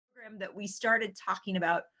that we started talking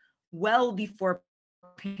about well before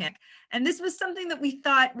pandemic. And this was something that we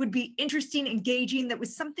thought would be interesting, engaging, that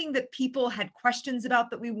was something that people had questions about,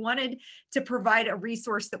 that we wanted to provide a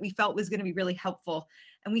resource that we felt was going to be really helpful.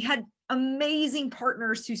 And we had amazing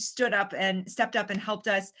partners who stepped up and helped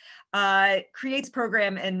us create this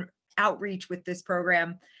program and outreach with this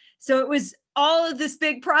program. So it was all of this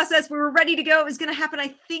big process. We were ready to go. It was going to happen.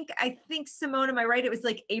 I think Simone, am I right? It was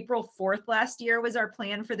like April 4th last year was our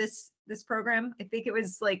plan for this program. I think it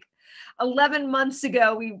was like 11 months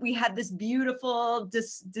ago. We had this beautiful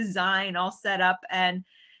design all set up. And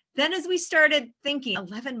then as we started thinking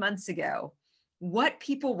 11 months ago, what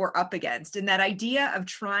people were up against, and that idea of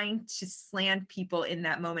trying to slant people in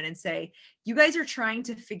that moment and say, you guys are trying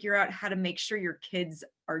to figure out how to make sure your kids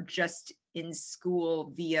are just in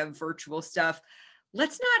school via virtual stuff.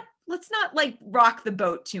 Let's not like rock the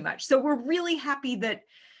boat too much. So we're really happy that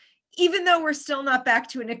even though we're still not back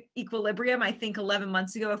to an equilibrium, I think 11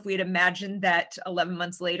 months ago, if we had imagined that 11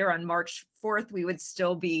 months later on March 4th, we would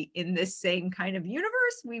still be in this same kind of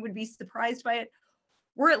universe, we would be surprised by it.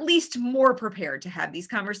 We're at least more prepared to have these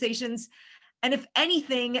conversations. And if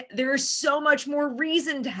anything, there's so much more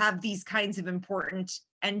reason to have these kinds of important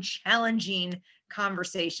and challenging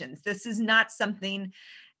conversations. This is not something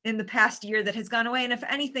in the past year that has gone away. And if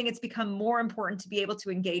anything, it's become more important to be able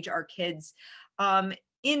to engage our kids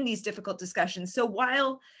in these difficult discussions. So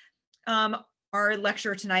while our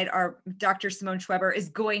lecturer tonight, our Dr. Simone Schweber, is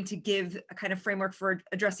going to give a kind of framework for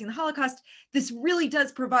addressing the Holocaust, this really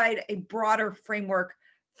does provide a broader framework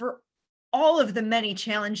for all of the many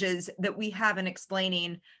challenges that we have in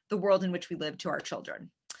explaining the world in which we live to our children.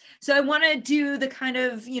 So I want to do the kind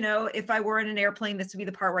of, if I were in an airplane, this would be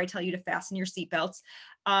the part where I tell you to fasten your seatbelts.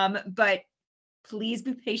 But please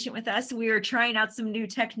be patient with us. We are trying out some new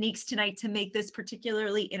techniques tonight to make this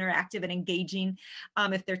particularly interactive and engaging.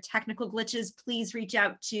 If there are technical glitches, please reach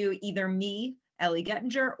out to either me, Ellie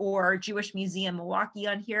Gettinger, or Jewish Museum Milwaukee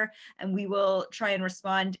on here, and we will try and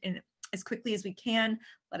respond in as quickly as we can.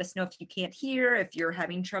 Let us know if you can't hear, if you're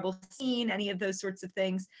having trouble seeing, any of those sorts of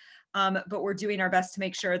things. But we're doing our best to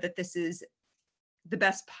make sure that this is the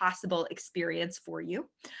best possible experience for you.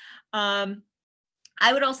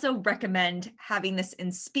 I would also recommend having this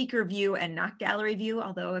in speaker view and not gallery view,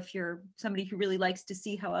 although if you're somebody who really likes to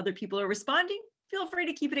see how other people are responding, feel free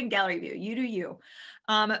to keep it in gallery view. You do you.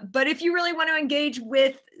 But if you really want to engage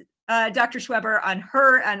with Dr. Schweber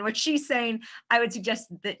on what she's saying, I would suggest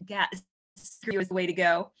that is the way to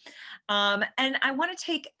go. And I want to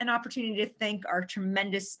take an opportunity to thank our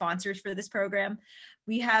tremendous sponsors for this program.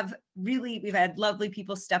 We've had lovely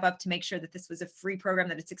people step up to make sure that this was a free program,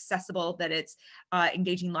 that it's accessible, that it's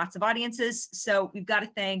engaging lots of audiences. So we've got to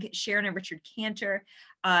thank Sharon and Richard Cantor,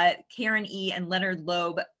 Karen E. and Leonard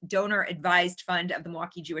Loeb, Donor Advised Fund of the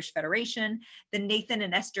Milwaukee Jewish Federation, the Nathan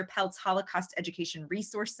and Esther Peltz Holocaust Education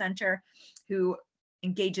Resource Center, who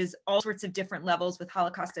engages all sorts of different levels with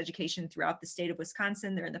Holocaust education throughout the state of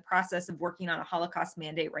Wisconsin. They're in the process of working on a Holocaust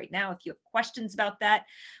mandate right now. If you have questions about that,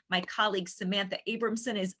 my colleague Samantha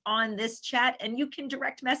Abramson is on this chat, and you can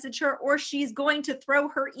direct message her, or she's going to throw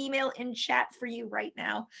her email in chat for you right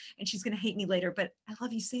now. And she's going to hate me later, but I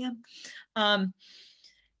love you, Sam.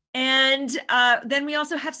 And then we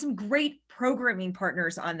also have some great programming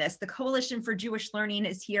partners on this. The Coalition for Jewish Learning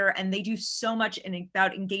is here, and they do so much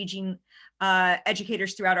about engaging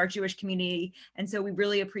educators throughout our Jewish community. And so we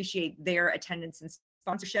really appreciate their attendance and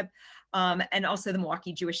sponsorship. And also the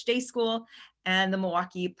Milwaukee Jewish Day School and the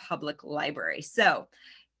Milwaukee Public Library. So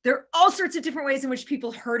there are all sorts of different ways in which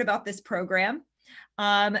people heard about this program.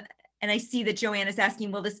 And I see that Joanne is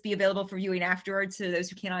asking, will this be available for viewing afterwards to those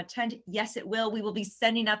who cannot attend? Yes, it will. We will be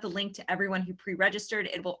sending out the link to everyone who pre-registered.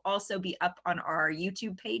 It will also be up on our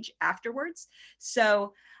YouTube page afterwards.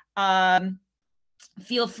 So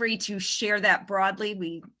feel free to share that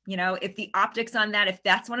broadly. If the optics on that, if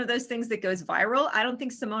that's one of those things that goes viral, I don't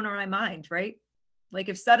think Simone or I mind, right? Like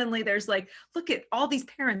if suddenly there's like, look at all these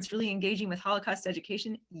parents really engaging with Holocaust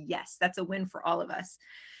education. Yes, that's a win for all of us.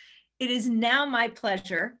 It is now my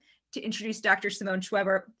pleasure to introduce Dr. Simone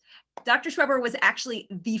Schweber. Dr. Schweber was actually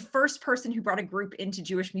the first person who brought a group into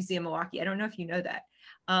Jewish Museum Milwaukee. I don't know if you know that.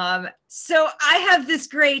 So I have this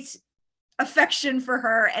great affection for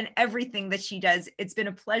her and everything that she does. It's been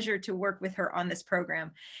a pleasure to work with her on this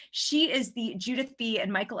program. She is the Judith B. and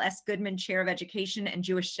Michael S. Goodman Chair of Education and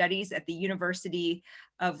Jewish Studies at the University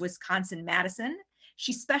of Wisconsin-Madison.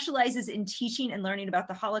 She specializes in teaching and learning about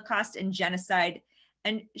the Holocaust and genocide.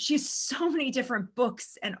 And she's so many different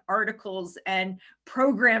books and articles and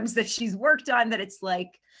programs that she's worked on that it's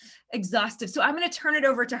like exhaustive. So I'm going to turn it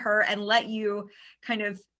over to her and let you kind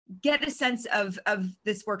of get a sense of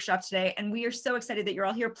this workshop today. And we are so excited that you're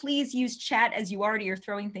all here. Please use chat as you already are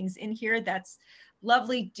throwing things in here. That's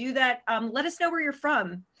lovely. Do that. Let us know where you're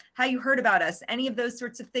from, how you heard about us, any of those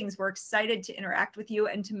sorts of things. We're excited to interact with you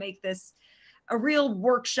and to make this a real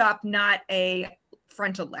workshop, not a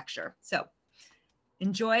frontal lecture. So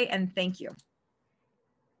enjoy and thank you.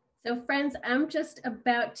 So friends, I'm just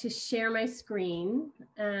about to share my screen.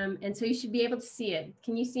 And so you should be able to see it.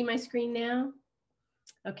 Can you see my screen now?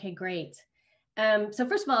 Okay, great. So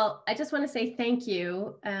first of all, I just want to say thank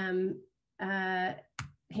you.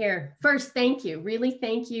 Here, first, thank you. Really,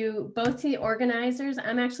 thank you both to the organizers.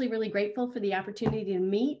 I'm actually really grateful for the opportunity to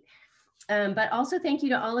meet, but also thank you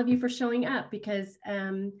to all of you for showing up, because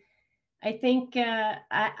I think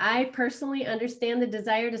I personally understand the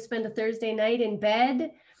desire to spend a Thursday night in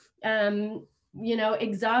bed, you know,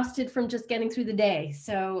 exhausted from just getting through the day.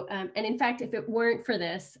 So, and in fact, if it weren't for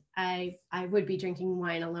this, I would be drinking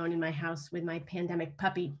wine alone in my house with my pandemic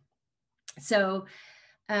puppy. So,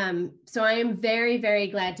 so I am very, very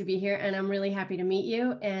glad to be here, and I'm really happy to meet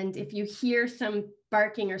you. And if you hear some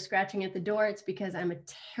barking or scratching at the door, it's because I'm a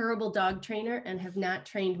terrible dog trainer and have not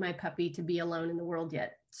trained my puppy to be alone in the world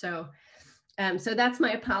yet. So, so that's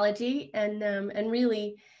my apology. And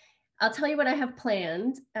really, I'll tell you what I have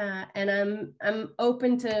planned, and I'm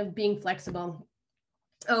open to being flexible.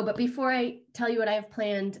 Oh, but before I tell you what I have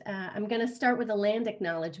planned, I'm going to start with a land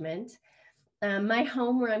acknowledgement. My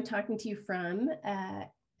home, where I'm talking to you from,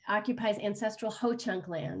 occupies ancestral Ho-Chunk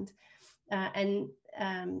land, and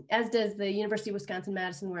as does the University of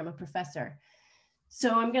Wisconsin-Madison, where I'm a professor.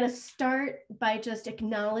 So I'm going to start by just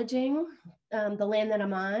acknowledging the land that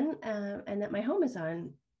I'm on and that my home is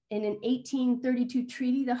on. In an 1832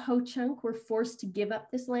 treaty, the Ho-Chunk were forced to give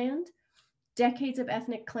up this land. Decades of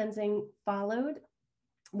ethnic cleansing followed,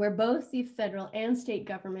 where both the federal and state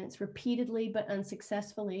governments repeatedly but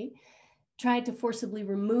unsuccessfully tried to forcibly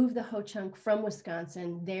remove the Ho-Chunk from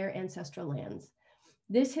Wisconsin, their ancestral lands.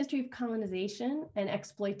 This history of colonization and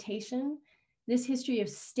exploitation, this history of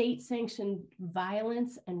state-sanctioned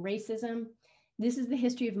violence and racism, this is the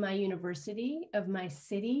history of my university, of my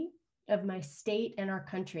city, of my state, and our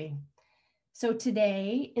country. So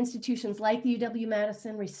today, institutions like the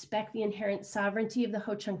UW-Madison respect the inherent sovereignty of the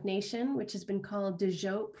Ho-Chunk Nation, which has been called de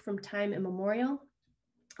Jope from time immemorial,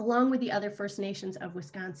 along with the other First Nations of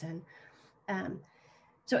Wisconsin.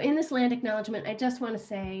 So in this land acknowledgement, I just want to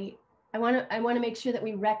say, I want to make sure that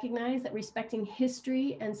we recognize that respecting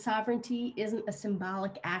history and sovereignty isn't a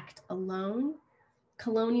symbolic act alone.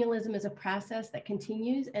 Colonialism is a process that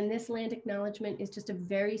continues, and this land acknowledgement is just a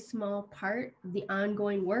very small part of the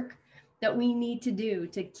ongoing work that we need to do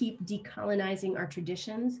to keep decolonizing our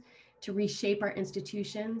traditions, to reshape our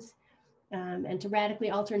institutions, and to radically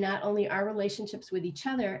alter not only our relationships with each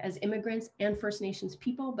other as immigrants and First Nations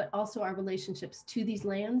people, but also our relationships to these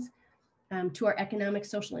lands, to our economic,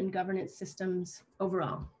 social, and governance systems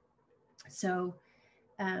overall. So,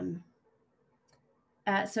 so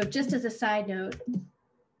just as a side note,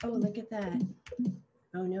 oh, look at that.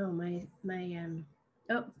 Oh no,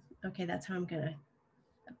 oh, okay, that's how I'm gonna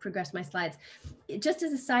progress my slides. Just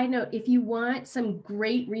as a side note, if you want some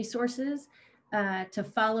great resources to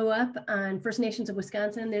follow up on First Nations of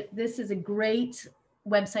Wisconsin, this is a great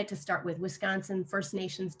website to start with,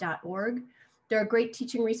 wisconsinfirstnations.org. There are great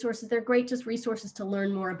teaching resources. They're great just resources to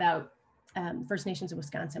learn more about First Nations of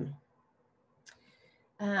Wisconsin.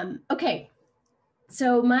 Okay,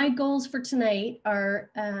 so my goals for tonight are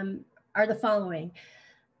the following.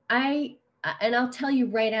 And I'll tell you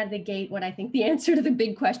right out of the gate what I think the answer to the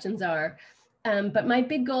big questions are. But my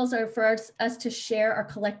big goals are for us to share our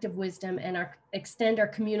collective wisdom and extend our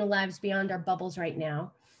communal lives beyond our bubbles right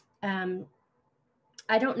now.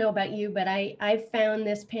 I don't know about you, but I've found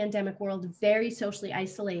this pandemic world very socially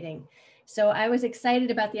isolating. So I was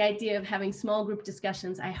excited about the idea of having small group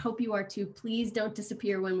discussions. I hope you are too. Please don't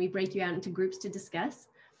disappear when we break you out into groups to discuss.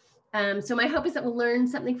 So my hope is that we'll learn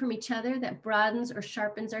something from each other that broadens or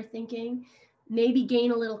sharpens our thinking, maybe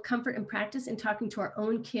gain a little comfort and practice in talking to our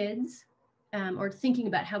own kids, or thinking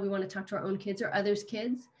about how we want to talk to our own kids or others'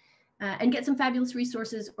 kids, and get some fabulous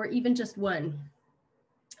resources, or even just one.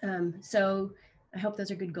 So I hope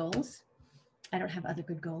those are good goals. I don't have other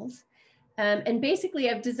good goals. And basically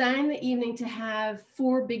I've designed the evening to have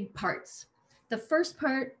 4 big parts. The first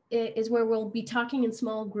part is where we'll be talking in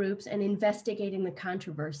small groups and investigating the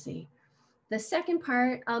controversy. The second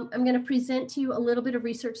part, I'm going to present to you a little bit of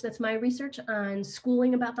research that's my research on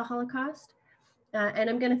schooling about the Holocaust. And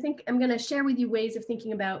I'm going to share with you ways of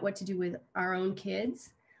thinking about what to do with our own kids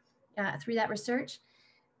through that research.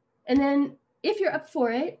 And then if you're up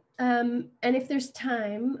for it, and if there's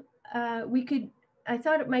time, we could I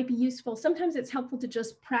thought it might be useful. Sometimes it's helpful to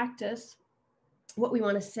just practice what we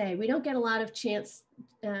want to say. We don't get a lot of chances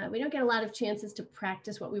to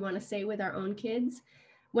practice what we want to say with our own kids.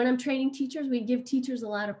 When I'm training teachers, we give teachers a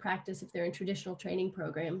lot of practice if they're in traditional training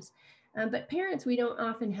programs. But parents, we don't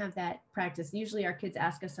often have that practice. Usually our kids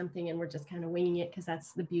ask us something and we're just kind of winging it because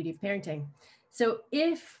that's the beauty of parenting. So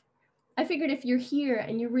I figured if you're here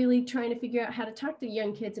and you're really trying to figure out how to talk to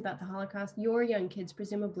young kids about the Holocaust, your young kids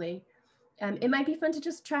presumably, it might be fun to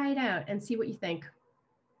just try it out and see what you think.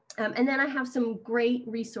 And then I have some great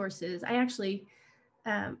resources. I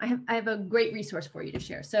have a great resource for you to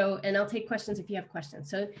share. So, and I'll take questions if you have questions.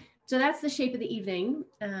 So that's the shape of the evening.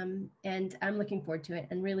 And I'm looking forward to it.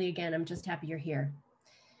 And really, again, I'm just happy you're here.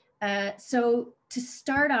 So to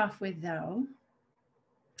start off with though,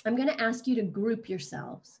 I'm going to ask you to group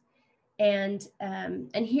yourselves. And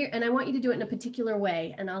I want you to do it in a particular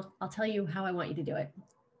way. And I'll tell you how I want you to do it,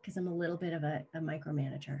 because I'm a little bit of a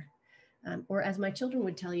micromanager. Or as my children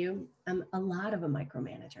would tell you, I'm a lot of a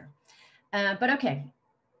micromanager. But okay,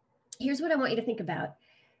 here's what I want you to think about.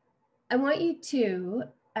 I want you to,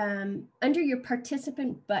 under your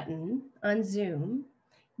participant button on Zoom,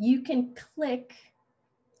 you can click,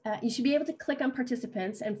 you should be able to click on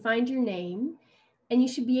participants and find your name, and you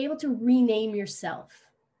should be able to rename yourself.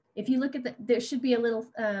 If you look at there should be a little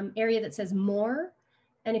area that says more.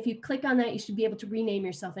 And if you click on that, you should be able to rename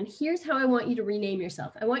yourself. And here's how I want you to rename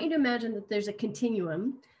yourself. I want you to imagine that there's a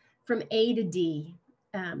continuum from A to D,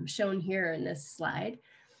 shown here in this slide.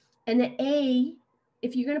 And the A,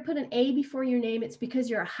 if you're going to put an A before your name, it's because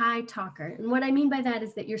you're a high talker. And what I mean by that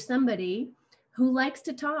is that you're somebody who likes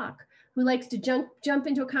to talk, who likes to jump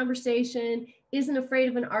into a conversation, isn't afraid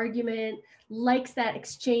of an argument, likes that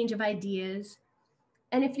exchange of ideas.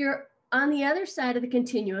 And if you're on the other side of the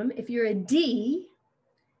continuum, if you're a D,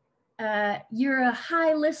 you're a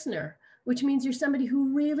high listener, which means you're somebody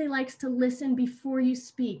who really likes to listen before you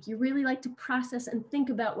speak. You really like to process and think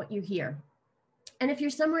about what you hear. And if you're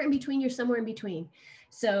somewhere in between, you're somewhere in between.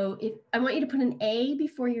 So I want you to put an A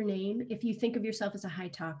before your name if you think of yourself as a high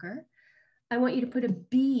talker. I want you to put a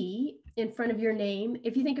B in front of your name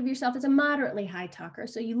if you think of yourself as a moderately high talker.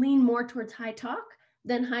 So you lean more towards high talk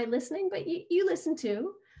than high listening, but you listen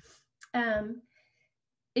too. I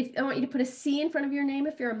want you to put a C in front of your name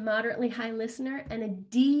if you're a moderately high listener, and a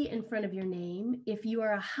D in front of your name if you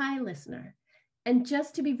are a high listener. And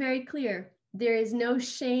just to be very clear, there is no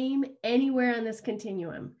shame anywhere on this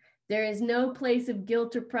continuum. There is no place of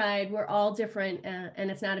guilt or pride. We're all different, and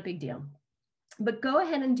it's not a big deal. But go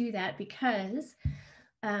ahead and do that, because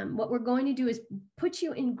what we're going to do is put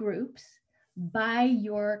you in groups by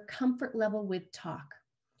your comfort level with talk.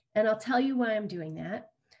 And I'll tell you why I'm doing that.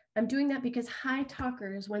 I'm doing that because high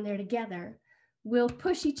talkers, when they're together, will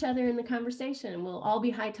push each other in the conversation. We'll all be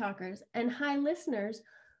high talkers, and high listeners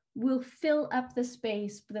will fill up the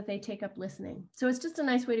space that they take up listening. So it's just a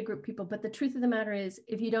nice way to group people. But the truth of the matter is,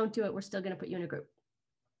 if you don't do it, we're still going to put you in a group.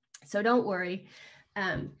 So don't worry.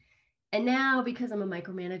 And now, because I'm a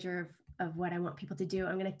micromanager of what I want people to do,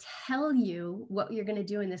 I'm going to tell you what you're going to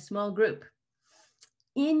do in this small group.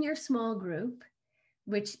 In your small group,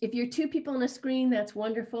 which if you're two people on a screen, that's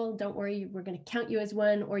wonderful. Don't worry, we're going to count you as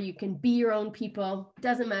one, or you can be your own people.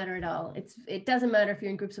 Doesn't matter at all. It doesn't matter if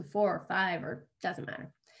you're in groups of 4 or 5, or doesn't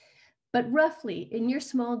matter. But roughly in your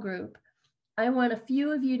small group, I want a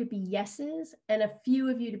few of you to be yeses and a few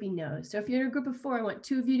of you to be no's. So if you're in a group of 4, I want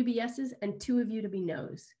 2 of you to be yeses and 2 of you to be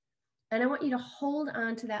no's. And I want you to hold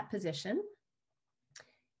on to that position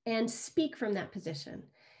and speak from that position.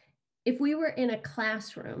 If we were in a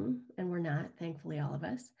classroom, and we're not, thankfully, all of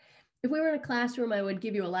us, if we were in a classroom, I would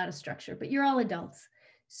give you a lot of structure, but you're all adults.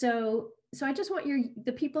 So I just want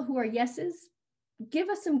the people who are yeses, give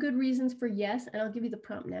us some good reasons for yes, and I'll give you the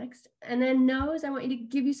prompt next. And then no's, I want you to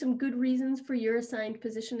give you some good reasons for your assigned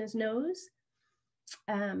position as no's.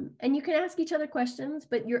 And you can ask each other questions,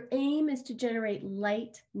 but your aim is to generate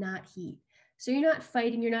light, not heat. So you're not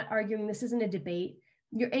fighting, you're not arguing, this isn't a debate.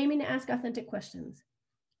 You're aiming to ask authentic questions.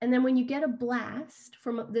 And then when you get a blast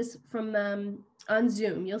from on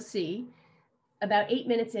Zoom, you'll see about 8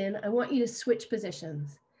 minutes in, I want you to switch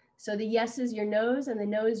positions. So the yeses, your no's, and the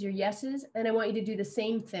no's, your yeses. And I want you to do the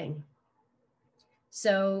same thing.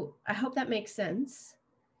 So I hope that makes sense.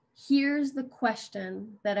 Here's the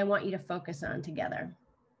question that I want you to focus on together.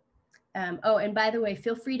 Oh, and by the way,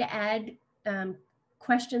 feel free to add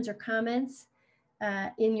questions or comments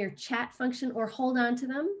in your chat function, or hold on to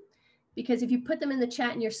them. Because if you put them in the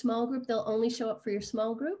chat in your small group, they'll only show up for your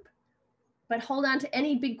small group. But hold on to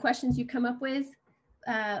any big questions you come up with.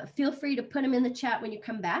 Feel free to put them in the chat when you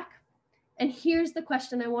come back. And here's the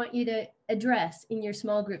question I want you to address in your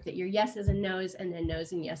small group, that your yeses and nos and then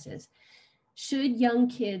nos and yeses. Should young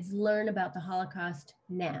kids learn about the Holocaust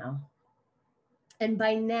now? And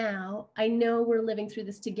by now, I know we're living through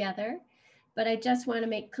this together, but I just want to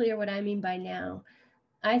make clear what I mean by now.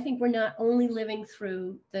 I think we're not only living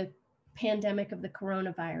through the pandemic of the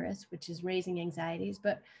coronavirus, which is raising anxieties,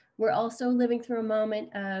 but we're also living through a moment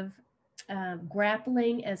of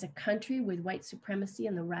grappling as a country with white supremacy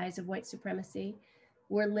and the rise of white supremacy.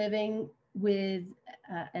 We're living with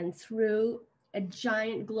and through a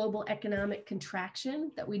giant global economic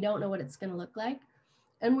contraction that we don't know what it's going to look like.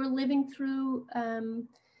 And we're living through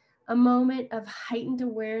a moment of heightened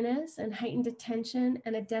awareness and heightened attention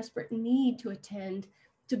and a desperate need to attend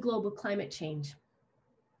to global climate change.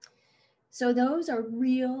 So those are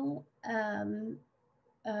real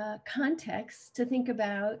contexts to think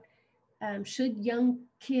about. Should young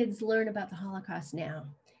kids learn about the Holocaust now?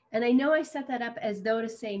 And I know I set that up as though to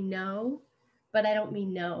say no, but I don't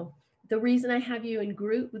mean no. The reason I have you in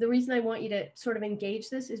group, the reason I want you to sort of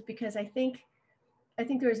engage this is because I think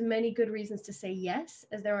there's many good reasons to say yes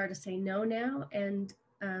as there are to say no now. And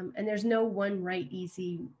there's no one right,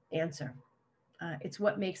 easy answer. It's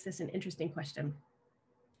what makes this an interesting question.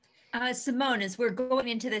 Simone, as we're going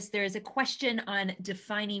into this, there is a question on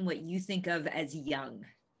defining what you think of as young.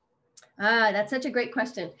 That's such a great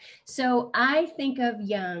question. So I think of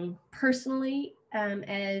young personally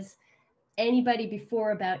as anybody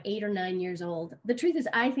before about 8 or 9 years old. The truth is,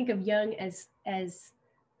 I think of young as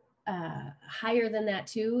higher than that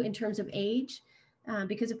too in terms of age,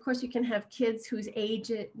 because of course you can have kids whose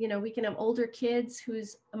age, we can have older kids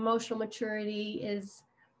whose emotional maturity is,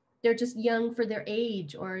 they're just young for their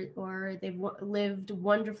age, or they've lived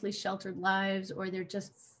wonderfully sheltered lives, or they're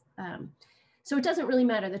just, so it doesn't really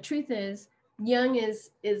matter. The truth is, young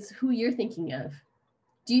is who you're thinking of.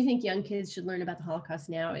 Do you think young kids should learn about the Holocaust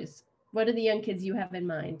now? What are the young kids you have in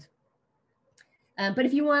mind? But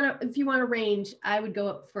if you want to range, I would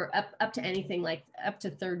go up to anything like up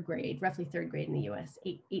to third grade, roughly third grade in the US,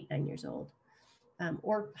 8, 9 years old,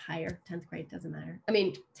 or higher, 10th grade, doesn't matter.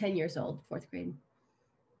 10 years old, 4th grade.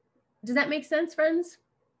 Does that make sense, friends?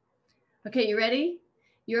 Okay, you ready?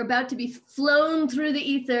 You're about to be flown through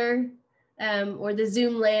the ether, or the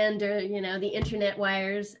Zoom land, or the internet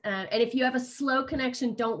wires. And if you have a slow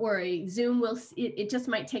connection, don't worry. Zoom it just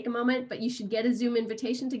might take a moment, but you should get a Zoom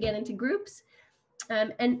invitation to get into groups,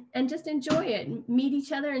 and just enjoy it. Meet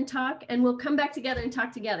each other and talk, and we'll come back together and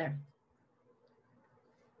talk together.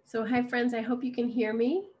 So hi friends, I hope you can hear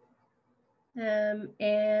me.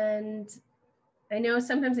 And I know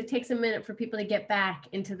sometimes it takes a minute for people to get back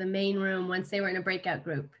into the main room once they were in a breakout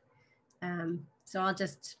group. So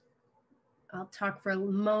I'll talk for a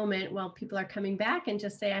moment while people are coming back and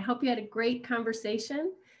just say, I hope you had a great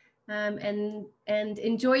conversation, and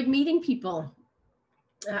enjoyed meeting people.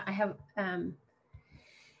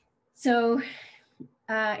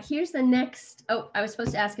 Here's the next, I was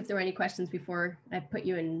supposed to ask if there were any questions before we put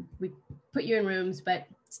you in rooms, but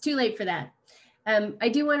it's too late for that. I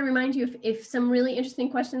do want to remind you, if some really interesting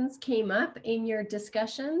questions came up in your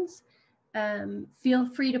discussions, feel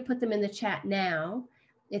free to put them in the chat now.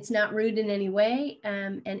 It's not rude in any way,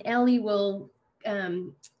 and Ellie will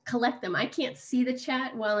collect them. I can't see the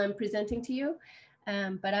chat while I'm presenting to you,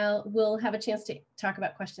 but we'll have a chance to talk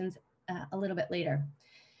about questions a little bit later.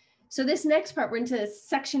 So this next part, we're into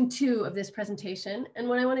section 2 of this presentation, and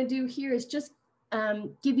what I want to do here is just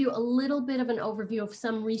give you a little bit of an overview of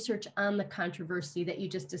some research on the controversy that you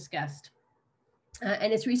just discussed.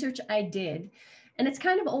 And it's research I did. And it's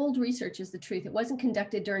kind of old research, is the truth. It wasn't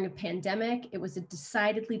conducted during a pandemic. It was a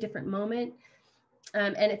decidedly different moment.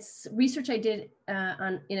 And it's research I did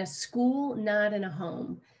in a school, not in a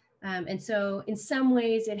home. And so in some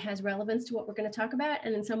ways it has relevance to what we're going to talk about.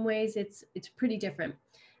 And in some ways it's pretty different.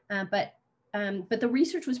 But the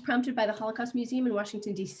research was prompted by the Holocaust Museum in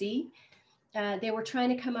Washington, D.C. They were trying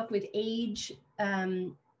to come up with age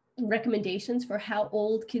recommendations for how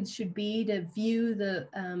old kids should be to view the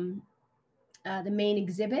main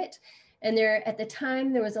exhibit. And at the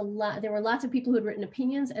time, there were lots of people who had written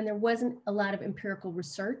opinions, and there wasn't a lot of empirical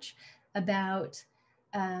research about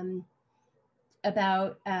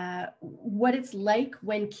what it's like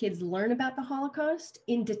when kids learn about the Holocaust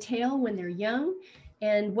in detail when they're young,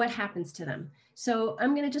 and what happens to them. So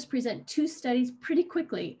I'm going to just present 2 studies pretty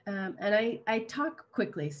quickly, and I talk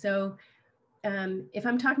quickly. So if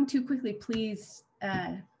I'm talking too quickly, please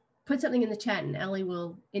put something in the chat and Ellie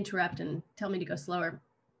will interrupt and tell me to go slower.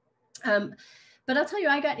 But I'll tell you,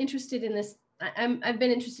 I got interested in this. I've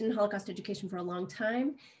been interested in Holocaust education for a long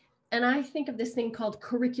time. And I think of this thing called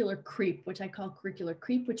curricular creep, which I call curricular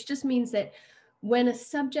creep, which just means that when a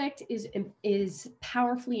subject is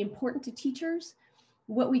powerfully important to teachers,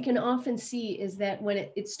 what we can often see is that when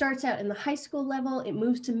it starts out in the high school level, it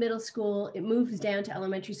moves to middle school, it moves down to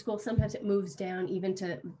elementary school, sometimes it moves down even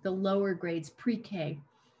to the lower grades, pre-K.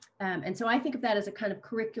 And so I think of that as a kind of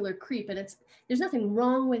curricular creep, and there's nothing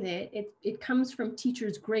wrong with it. It comes from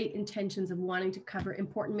teachers' great intentions of wanting to cover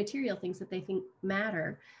important material, things that they think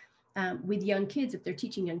matter with young kids if they're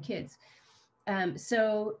teaching young kids.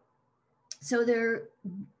 So there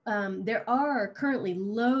are currently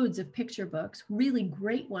loads of picture books, really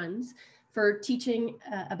great ones for teaching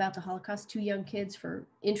about the Holocaust to young kids, for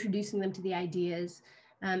introducing them to the ideas.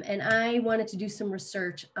 And I wanted to do some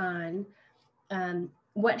research on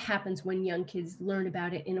what happens when young kids learn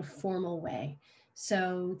about it in a formal way.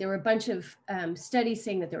 So there were a bunch of studies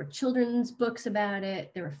saying that there were children's books about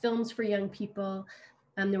it, there were films for young people,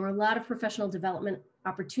 there were a lot of professional development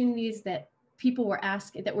opportunities that people were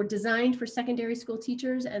asking, that were designed for secondary school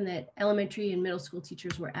teachers, and that elementary and middle school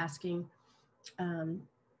teachers were asking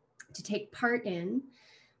to take part in.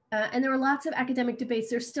 And there were lots of academic debates.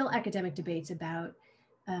 There's still academic debates about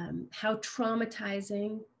how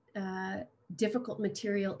traumatizing difficult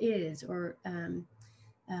material is, or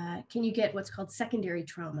can you get what's called secondary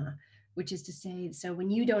trauma, which is to say, so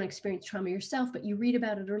when you don't experience trauma yourself, but you read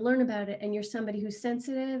about it or learn about it, and you're somebody who's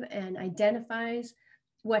sensitive and identifies,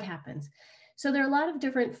 what happens? So there are a lot of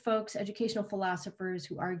different folks, educational philosophers,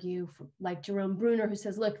 who argue, like Jerome Bruner, who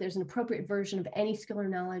says, look, there's an appropriate version of any skill or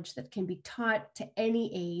knowledge that can be taught to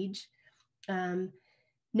any age, no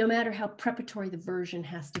matter how preparatory the version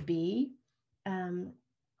has to be.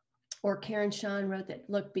 Or Karen Sean wrote that,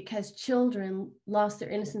 look, because children lost their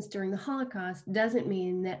innocence during the Holocaust doesn't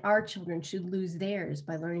mean that our children should lose theirs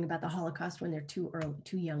by learning about the Holocaust when they're too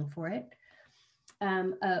young for it.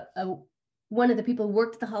 One of the people who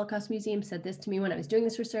worked at the Holocaust Museum said this to me when I was doing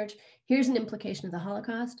this research: here's an implication of the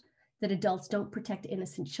Holocaust, that adults don't protect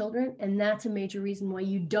innocent children, and that's a major reason why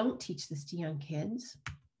you don't teach this to young kids.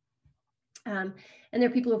 And there are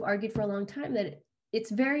people who have argued for a long time that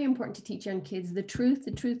it's very important to teach young kids the truth,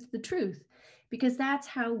 the truth, the truth, because that's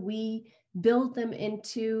how we build them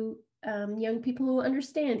into young people who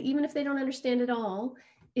understand. Even if they don't understand it all,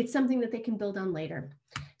 it's something that they can build on later.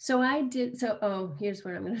 So here's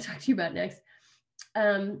what I'm going to talk to you about next.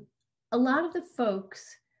 A lot of the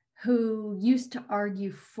folks who used to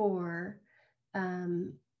argue for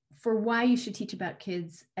why you should teach about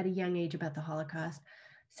kids at a young age about the Holocaust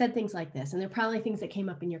said things like this, and they're probably things that came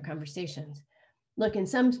up in your conversations. Look,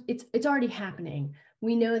 it's already happening.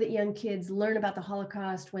 We know that young kids learn about the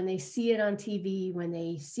Holocaust when they see it on TV, when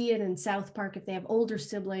they see it in South Park, if they have older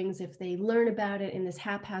siblings, if they learn about it in this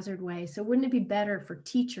haphazard way. So wouldn't it be better for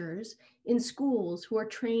teachers in schools who are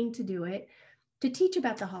trained to do it, to teach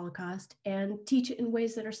about the Holocaust and teach it in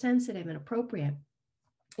ways that are sensitive and appropriate?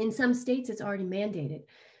 In some states, it's already mandated.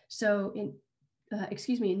 So in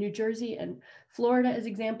New Jersey and Florida, as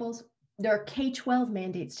examples, there are K-12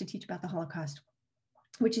 mandates to teach about the Holocaust,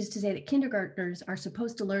 which is to say that kindergartners are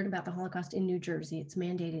supposed to learn about the Holocaust in New Jersey. It's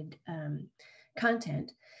mandated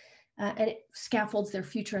content, and it scaffolds their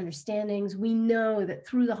future understandings. We know that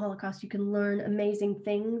through the Holocaust, you can learn amazing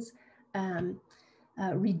things,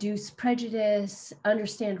 reduce prejudice,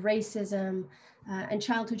 understand racism, and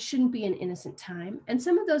childhood shouldn't be an innocent time. And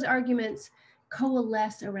some of those arguments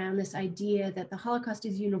coalesce around this idea that the Holocaust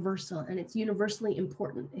is universal and it's universally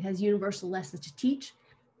important. It has universal lessons to teach.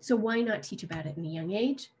 So why not teach about it in a young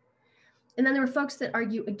age? And then there are folks that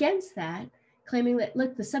argue against that, claiming that,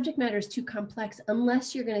 look, the subject matter is too complex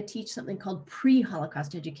unless you're going to teach something called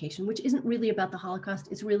pre-Holocaust education, which isn't really about the Holocaust.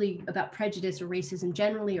 It's really about prejudice or racism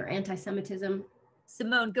generally, or anti-Semitism.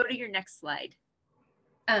 Simone, go to your next slide.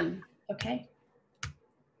 Okay.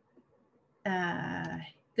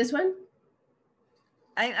 This one?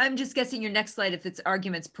 I'm just guessing your next slide, if it's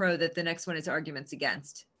arguments pro, that the next one is arguments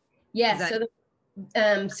against. Yes. So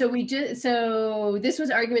this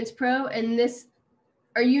was arguments pro, and this,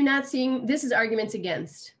 are you not seeing, this is arguments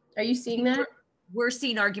against. Are you seeing that? We're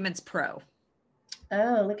seeing arguments pro.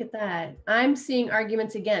 Oh, look at that. I'm seeing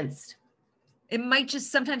arguments against. It might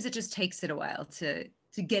just, sometimes it just takes it a while to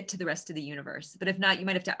get to the rest of the universe. But if not, you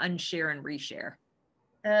might have to unshare and reshare.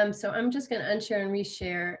 So I'm just going to unshare and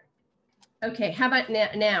reshare. Okay, how about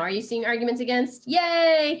now? Are you seeing arguments against?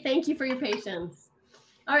 Yay! Thank you for your patience.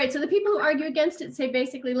 All right, so the people who argue against it say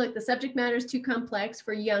basically, look, the subject matter is too complex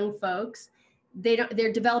for young folks.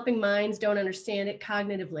 Their developing minds don't understand it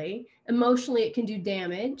cognitively. Emotionally, it can do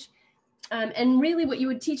damage. And really what you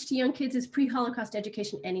would teach to young kids is pre-Holocaust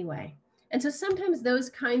education anyway. And so sometimes those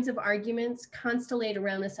kinds of arguments constellate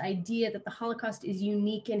around this idea that the Holocaust is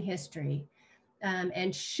unique in history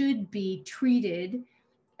and should be treated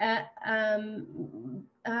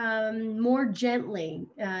more gently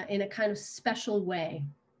in a kind of special way.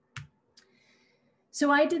 So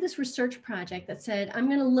I did this research project that said, I'm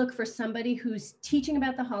going to look for somebody who's teaching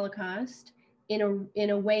about the Holocaust in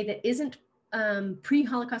a way that isn't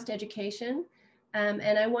pre-Holocaust education.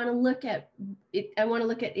 And I want to look at it. I want to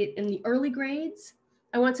look at it in the early grades.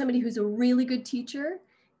 I want somebody who's a really good teacher,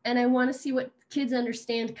 and I want to see what kids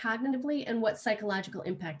understand cognitively and what psychological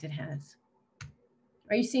impact it has.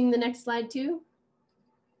 Are you seeing the next slide too?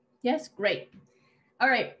 Yes, great. All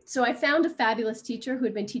right, so I found a fabulous teacher who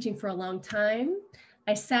had been teaching for a long time.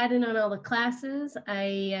 I sat in on all the classes.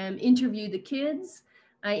 I interviewed the kids.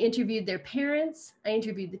 I interviewed their parents. I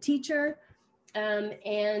interviewed the teacher.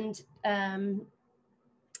 And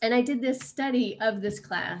I did this study of this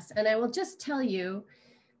class. And I will just tell you,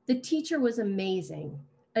 the teacher was amazing,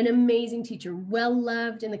 an amazing teacher,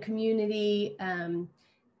 well-loved in the community,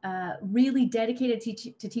 really dedicated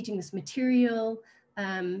to teaching this material,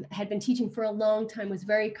 had been teaching for a long time, was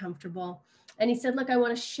very comfortable. And he said, look, I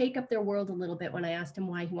want to shake up their world a little bit when I asked him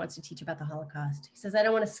why he wants to teach about the Holocaust. He says, I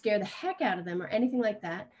don't want to scare the heck out of them or anything like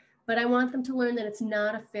that, but I want them to learn that it's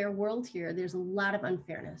not a fair world here. There's a lot of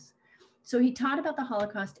unfairness. So he taught about the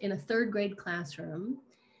Holocaust in a 3rd grade classroom.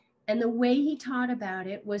 And the way he taught about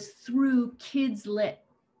it was through Kids Lit.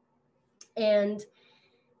 And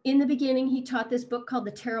in the beginning, he taught this book called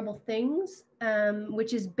The Terrible Things,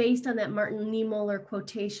 which is based on that Martin Niemöller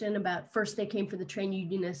quotation about first they came for the trade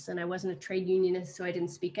unionists and I wasn't a trade unionist, so I didn't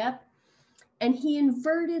speak up. And he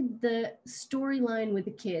inverted the storyline with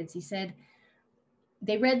the kids. He said,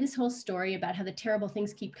 they read this whole story about how the terrible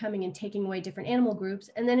things keep coming and taking away different animal groups.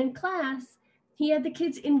 And then in class, he had the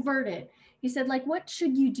kids invert it. He said, like, what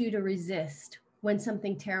should you do to resist when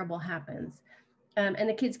something terrible happens? And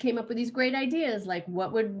the kids came up with these great ideas, like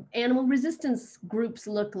what would animal resistance groups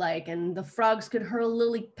look like? And the frogs could hurl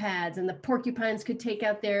lily pads, and the porcupines could take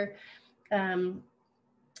out their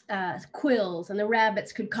quills, and the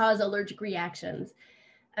rabbits could cause allergic reactions.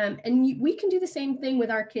 We can do the same thing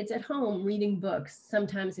with our kids at home, reading books.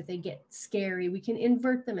 Sometimes if they get scary, we can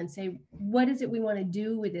invert them and say, what is it we want to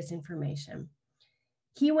do with this information?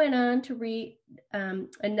 He went on to read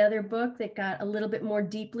another book that got a little bit more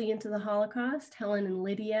deeply into the Holocaust, Helen and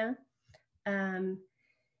Lydia. And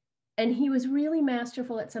he was really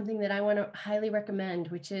masterful at something that I want to highly recommend,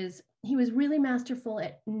 which is he was really masterful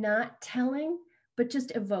at not telling, but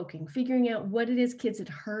just evoking, figuring out what it is kids had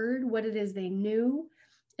heard, what it is they knew,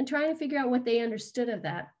 and trying to figure out what they understood of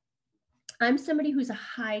that. I'm somebody who's a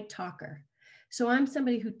high talker. So I'm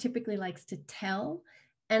somebody who typically likes to tell,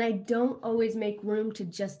 and I don't always make room to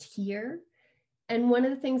just hear. And one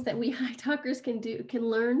of the things that we high talkers can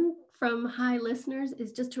learn from high listeners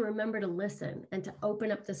is just to remember to listen and to open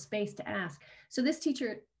up the space to ask. So this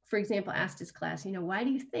teacher, for example, asked his class, why do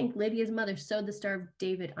you think Lydia's mother sewed the Star of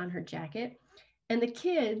David on her jacket? And the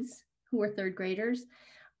kids, who were 3rd graders,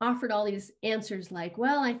 offered all these answers like,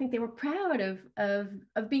 well, I think they were proud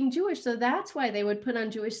of being Jewish, so that's why they would put on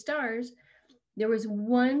Jewish stars. There was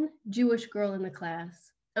one Jewish girl in the class.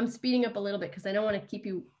 I'm speeding up a little bit because I don't want to keep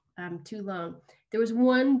you too long. There was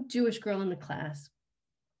one Jewish girl in the class.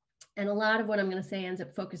 And a lot of what I'm going to say ends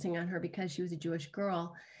up focusing on her because she was a Jewish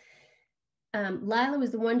girl. Lila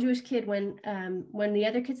was the one Jewish kid when the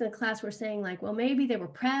other kids in the class were saying like, well, maybe they were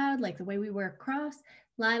proud, like the way we wear a cross.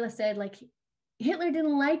 Lila said like, Hitler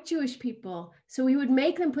didn't like Jewish people, so he would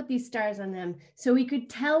make them put these stars on them so he could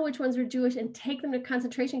tell which ones were Jewish and take them to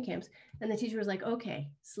concentration camps. And the teacher was like, okay,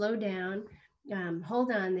 slow down,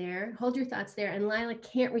 hold on there, hold your thoughts there. And Lila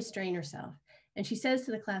can't restrain herself. And she says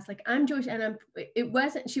to the class, like, I'm Jewish, and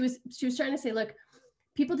she was trying to say, look,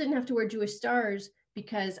 people didn't have to wear Jewish stars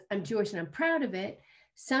because I'm Jewish and I'm proud of it.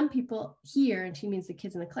 Some people here, and she means the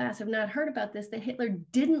kids in the class, have not heard about this, that Hitler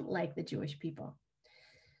didn't like the Jewish people.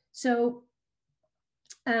 So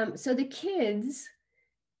the kids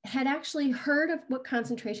had actually heard of what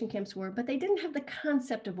concentration camps were, but they didn't have the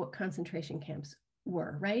concept of what concentration camps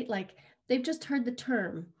were, right? Like they've just heard the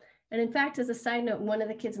term. And in fact, as a side note, one of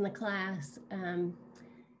the kids in the class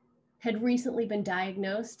had recently been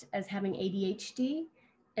diagnosed as having ADHD,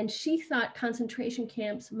 and she thought concentration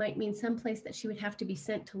camps might mean someplace that she would have to be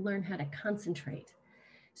sent to learn how to concentrate.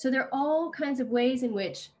 So there are all kinds of ways in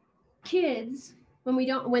which kids, when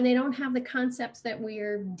they don't have the concepts that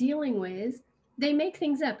we're dealing with, they make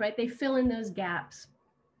things up, right? They fill in those gaps.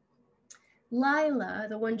 Lila,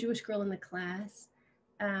 the one Jewish girl in the class,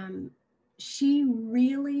 she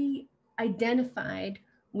really identified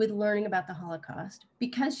with learning about the Holocaust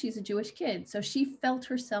because she's a Jewish kid. So she felt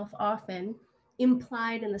herself often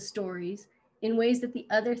implied in the stories in ways that the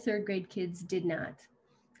other third grade kids did not.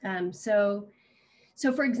 So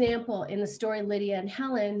for example, in the story Lydia and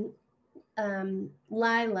Helen,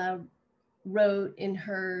 Lila wrote in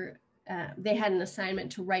her, they had an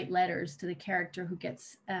assignment to write letters to the character who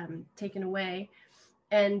gets taken away.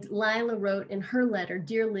 And Lila wrote in her letter,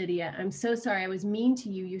 "Dear Lydia, I'm so sorry I was mean to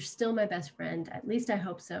you. You're still my best friend. At least I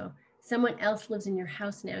hope so. Someone else lives in your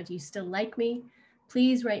house now. Do you still like me?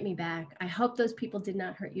 Please write me back. I hope those people did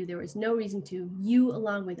not hurt you. There was no reason to. You,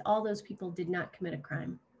 along with all those people, did not commit a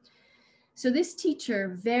crime." So this teacher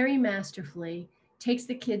very masterfully takes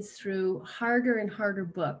the kids through harder and harder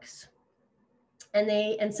books.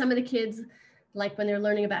 And some of the kids, like when they're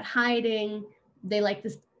learning about hiding, they like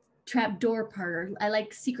this trap door part, or I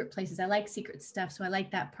like secret places. I like secret stuff. So I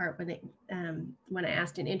like that part when I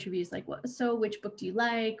asked in interviews, like, so which book do you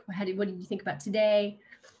like? What did you think about today?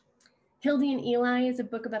 Hildy and Eli is a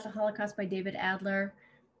book about the Holocaust by David Adler.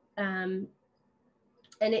 And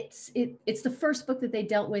it's the first book that they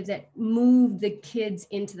dealt with that moved the kids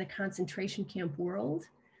into the concentration camp world.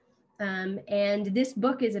 And this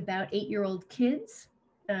book is about 8-year-old kids,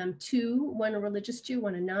 one a religious Jew,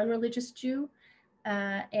 one a non-religious Jew.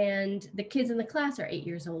 And the kids in the class are 8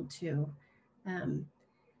 years old too.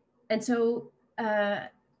 And so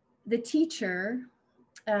the teacher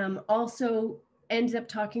also ended up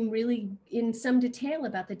talking really in some detail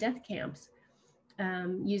about the death camps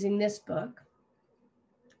using this book.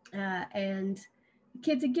 And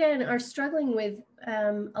kids, again, are struggling with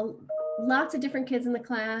lots of different kids in the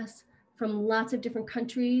class from lots of different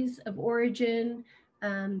countries of origin,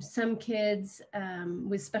 some kids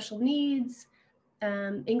with special needs,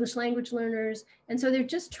 English language learners. And so they're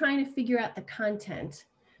just trying to figure out the content.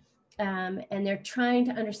 And they're trying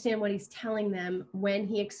to understand what he's telling them when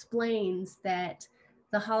he explains that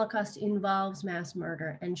the Holocaust involves mass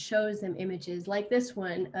murder and shows them images like this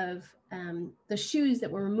one of the shoes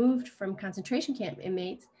that were removed from concentration camp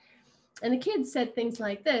inmates. And the kids said things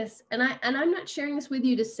like this, and I'm not sharing this with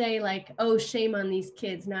you to say like, oh, shame on these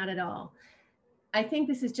kids, not at all. I think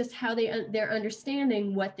this is just how they're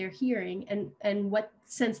understanding what they're hearing and what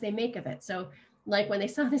sense they make of it. So like when they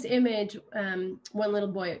saw this image,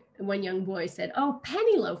 one young boy said, "Oh,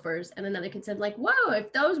 penny loafers." And another kid said like, "Whoa,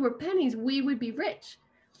 if those were pennies, we would be rich."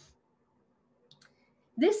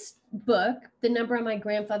 This book, The Number on My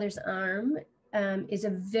Grandfather's Arm, is a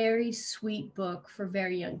very sweet book for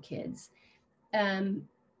very young kids.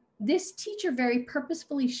 This teacher very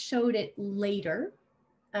purposefully showed it later,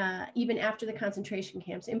 even after the concentration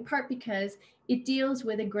camps, in part because it deals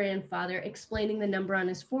with a grandfather explaining the number on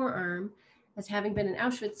his forearm as having been an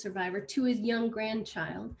Auschwitz survivor to his young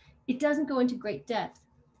grandchild. It doesn't go into great depth,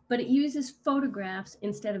 but it uses photographs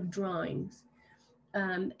instead of drawings.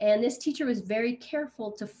 And this teacher was very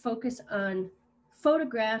careful to focus on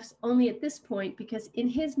photographs only at this point, because in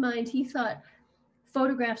his mind, he thought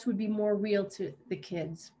photographs would be more real to the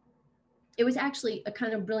kids. It was actually a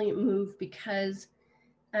kind of brilliant move because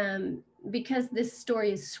this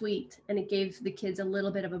story is sweet and it gave the kids a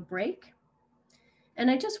little bit of a break. And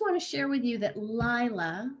I just want to share with you that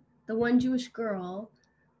Lila, the one Jewish girl,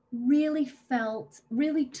 really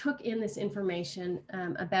took in this information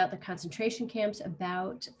about the concentration camps,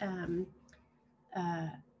 about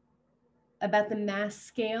the mass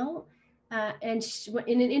scale. And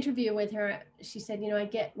in an interview with her, she said,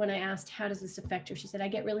 when I asked, how does this affect her? She said, I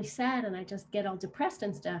get really sad and I just get all depressed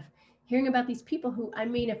and stuff. Hearing about these people who,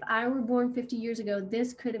 if I were born 50 years ago,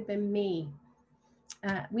 this could have been me.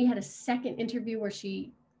 We had a second interview where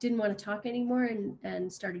she didn't want to talk anymore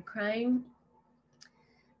and started crying.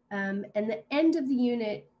 And the end of the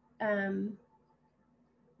unit,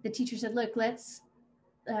 the teacher said, look,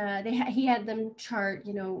 he had them chart,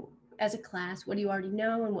 as a class, what do you already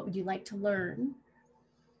know and what would you like to learn?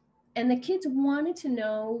 And the kids wanted to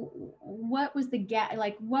know what was the gap,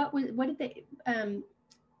 like what did they,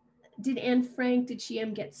 did Anne Frank, did she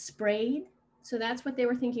get sprayed? So that's what they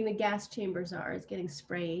were thinking the gas chambers are, is getting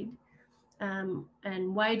sprayed.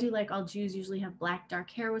 And why do like all Jews usually have black, dark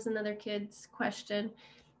hair was another kid's question.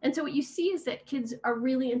 And so what you see is that kids are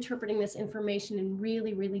really interpreting this information in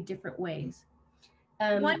really, really different ways.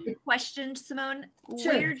 One question, Simone,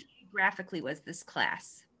 sure. Where geographically was this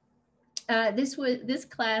class? This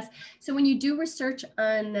class. So when you do research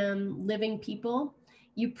on living people,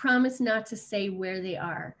 you promise not to say where they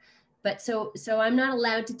are. But so I'm not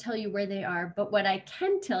allowed to tell you where they are. But what I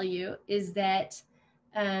can tell you is that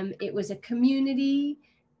it was a community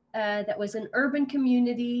that was an urban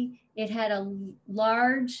community. It had a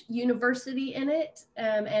large university in it,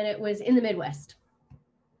 and it was in the Midwest.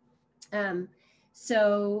 And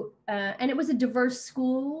it was a diverse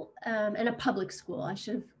school and a public school. I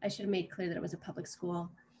should have made clear that it was a public school.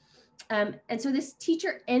 And so this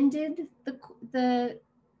teacher ended the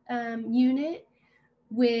unit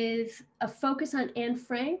with a focus on Anne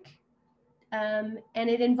Frank. And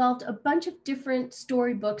it involved a bunch of different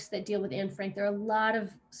storybooks that deal with Anne Frank. There are a lot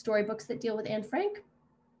of storybooks that deal with Anne Frank.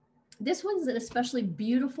 This one's an especially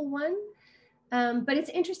beautiful one. But it's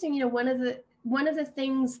interesting, you know, one of the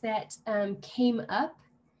things that came up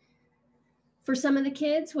for some of the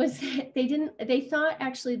kids was that they thought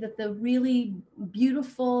actually that the really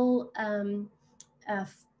beautiful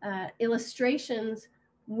illustrations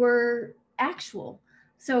were actual.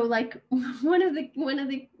 So like one of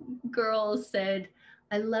the girls said,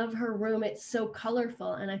 "I love her room. It's so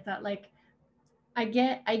colorful." And I thought, like, I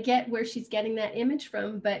get where she's getting that image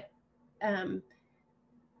from, but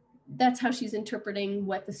that's how she's interpreting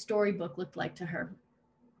what the storybook looked like to her.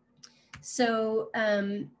 So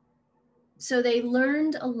they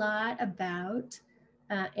learned a lot about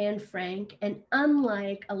Anne Frank, and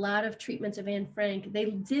unlike a lot of treatments of Anne Frank,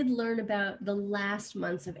 they did learn about the last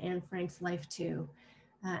months of Anne Frank's life too.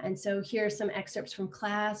 And so here are some excerpts from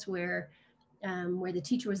class where the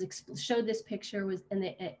teacher showed this picture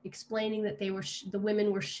explaining that the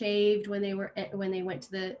women were shaved when they went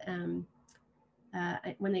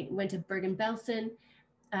to Bergen-Belsen,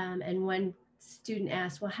 and one student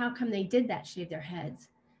asked, "Well, how come they did that, shave their heads?"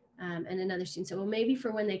 And another student said, "Well, maybe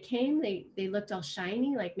for when they came, they looked all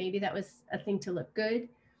shiny, like maybe that was a thing to look good."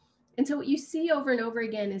 And so what you see over and over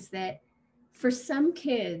again is that for some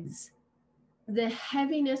kids, the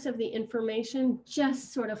heaviness of the information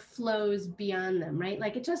just sort of flows beyond them, right?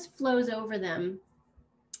 Like it just flows over them.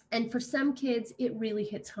 And for some kids, it really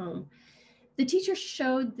hits home. The teacher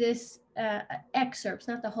showed this excerpts,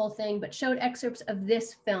 not the whole thing, but showed excerpts of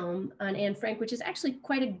this film on Anne Frank, which is actually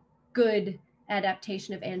quite a good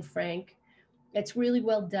adaptation of Anne Frank. It's really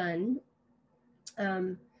well done.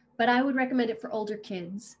 But I would recommend it for older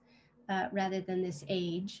kids rather than this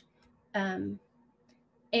age.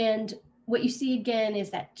 And what you see again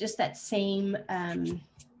is that same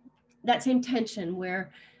tension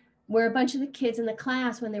where a bunch of the kids in the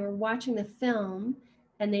class, when they were watching the film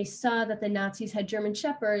and they saw that the Nazis had German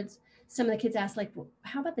Shepherds, some of the kids asked, like, well,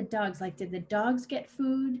 how about the dogs? Like, did the dogs get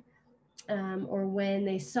food? Or when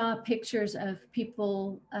they saw pictures of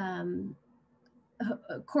people,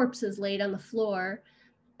 corpses laid on the floor,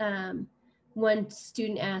 one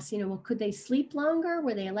student asked, well, could they sleep longer?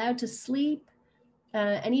 Were they allowed to sleep?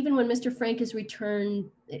 And even when Mr. Frank is shown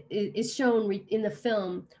in the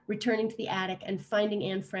film, returning to the attic and finding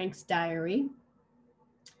Anne Frank's diary,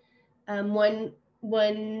 one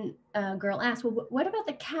girl asked, well, what about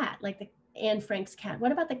the cat, like Anne Frank's cat?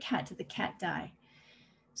 What about the cat? Did the cat die?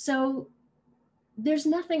 So there's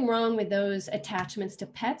nothing wrong with those attachments to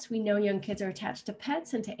pets. We know young kids are attached to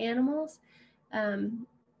pets and to animals. And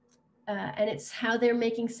it's how they're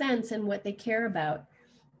making sense and what they care about.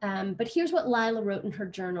 But here's what Lila wrote in her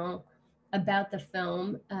journal about the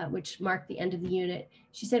film, which marked the end of the unit.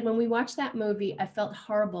 She said, "When we watched that movie, I felt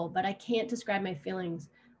horrible, but I can't describe my feelings.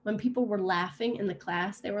 When people were laughing in the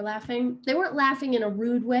class, they were laughing. They weren't laughing in a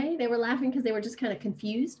rude way. They were laughing because they were just kind of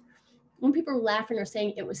confused. When people were laughing or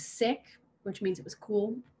saying it was sick, which means it was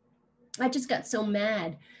cool, I just got so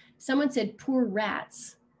mad. Someone said, 'Poor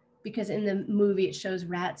rats,' because in the movie it shows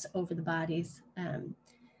rats over the bodies.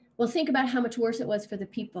 Well, think about how much worse it was for the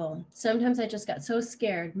people. Sometimes I just got so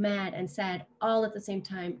scared, mad, and sad all at the same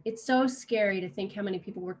time. It's so scary to think how many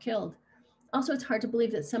people were killed. Also, it's hard to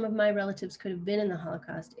believe that some of my relatives could have been in the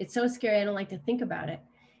Holocaust. It's so scary, I don't like to think about it.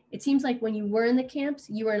 It seems like when you were in the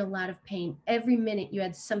camps, you were in a lot of pain. Every minute you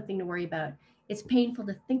had something to worry about. It's painful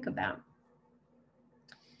to think about."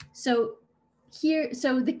 So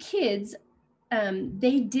the kids,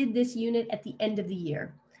 they did this unit at the end of the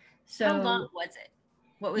year. So how long was it?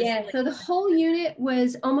 So the whole unit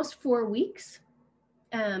was almost 4 weeks.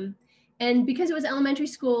 And because it was elementary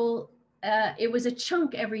school, it was a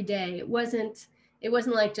chunk every day. It wasn't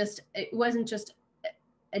just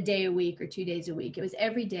a day a week or 2 days a week. It was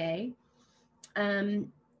every day.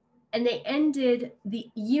 And they ended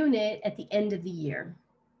the unit at the end of the year.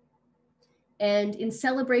 And in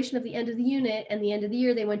celebration of the end of the unit and the end of the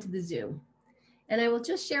year, they went to the zoo. And I will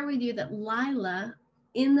just share with you that Lila,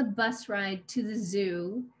 in the bus ride to the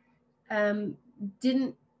zoo,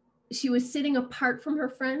 she was sitting apart from her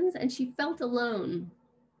friends and she felt alone.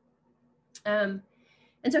 And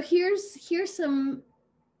so here are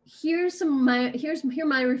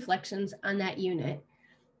my reflections on that unit.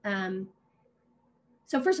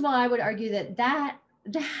 So first of all, I would argue that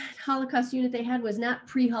Holocaust unit they had was not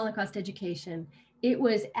pre-Holocaust education. it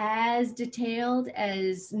was as detailed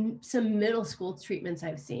as some middle school treatments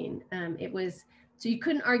I've seen. It was, so you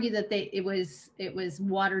couldn't argue that it was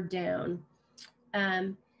watered down.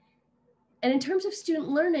 And in terms of student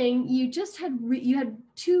learning, you just had you had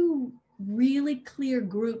two really clear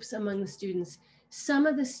groups among the students. Some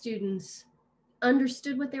of the students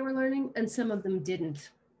understood what they were learning, and some of them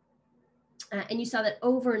didn't. And you saw that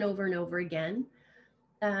over and over and over again.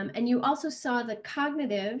 And you also saw the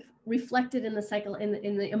cognitive reflected in the cycle,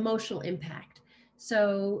 in the emotional impact.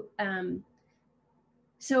 So,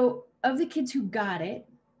 so of the kids who got it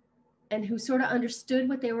and who sort of understood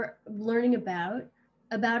what they were learning about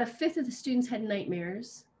a fifth of the students had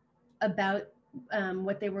nightmares about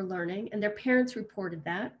what they were learning, and their parents reported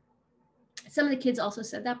that. Some of the kids also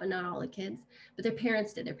said that, but not all the kids, but their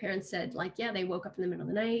parents did. Their parents said, like, yeah, they woke up in the middle of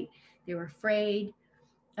the night, they were afraid.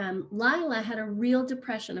 Lila had a real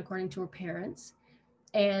depression, according to her parents.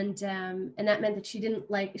 And that meant that she didn't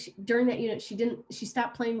during that unit, she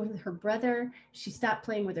stopped playing with her brother. She stopped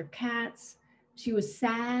playing with her cats. She was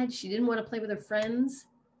sad. She didn't want to play with her friends.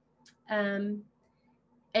 And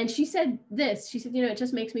she said this, she said, it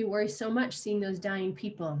just makes me worry so much seeing those dying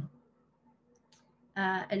people.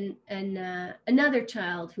 And another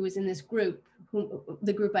child who was in this group,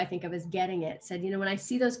 the group I think of as getting it, said, when I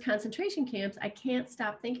see those concentration camps, I can't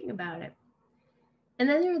stop thinking about it. And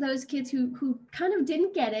then there are those kids who kind of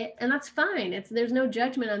didn't get it, and that's fine. There's no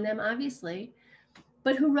judgment on them, obviously,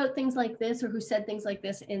 but who wrote things like this, or who said things like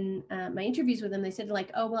this in my interviews with them. They said, like,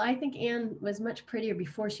 oh, well, I think Anne was much prettier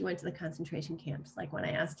before she went to the concentration camps. Like when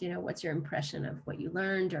I asked, what's your impression of what you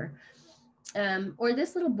learned, or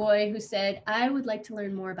this little boy who said, I would like to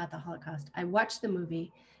learn more about the Holocaust. I watched the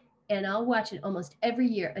movie, and I'll watch it almost every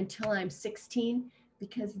year until I'm 16,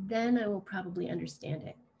 because then I will probably understand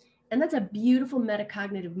it. And that's a beautiful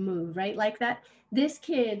metacognitive move, right? Like that, this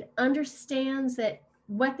kid understands that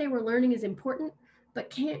what they were learning is important, but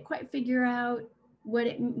can't quite figure out what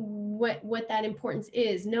that importance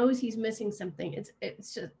is, knows he's missing something.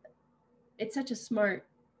 It's such a smart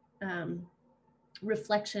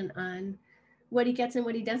reflection on what he gets and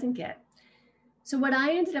what he doesn't get. So what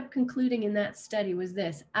I ended up concluding in that study was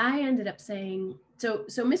this. I ended up saying, so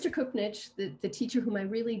Mr. Kuknich, the teacher whom I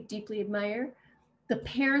really deeply admire,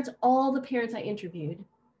 all the parents I interviewed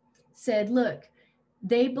said, look,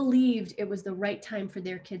 they believed it was the right time for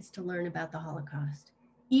their kids to learn about the Holocaust.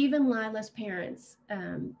 Even Lila's parents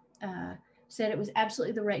said it was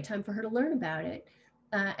absolutely the right time for her to learn about it.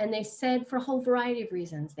 And they said for a whole variety of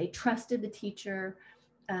reasons. They trusted the teacher.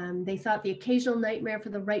 They thought the occasional nightmare for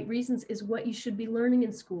the right reasons is what you should be learning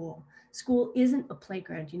in school. School isn't a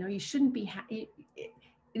playground. You shouldn't be happy.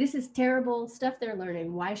 This is terrible stuff they're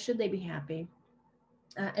learning. Why should they be happy?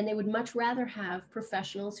 And they would much rather have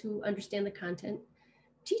professionals who understand the content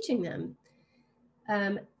teaching them.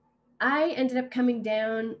 I ended up coming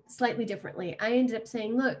down slightly differently. I ended up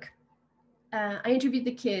saying, look, I interviewed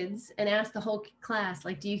the kids and asked the whole class,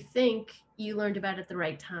 like, do you think you learned about it at the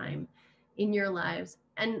right time in your lives?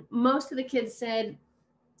 And most of the kids said,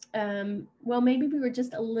 well, maybe we were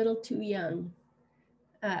just a little too young.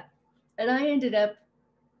 And I ended up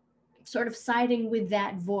sort of siding with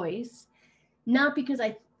that voice, not because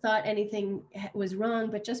I thought anything was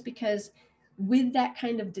wrong, but just because with that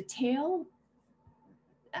kind of detail,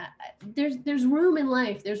 there's room in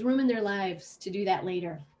life, there's room in their lives to do that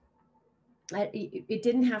later. It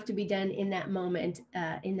didn't have to be done in that moment,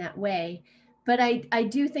 in that way. But I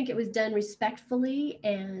do think it was done respectfully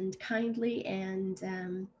and kindly. And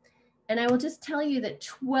I will just tell you that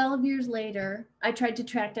 12 years later, I tried to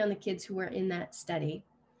track down the kids who were in that study.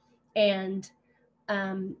 And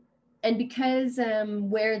because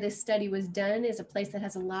where this study was done is a place that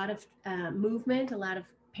has a lot of movement, a lot of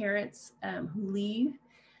parents who leave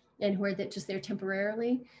and who are just there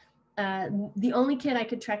temporarily. The only kid I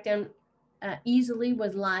could track down easily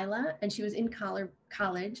was Lila, and she was in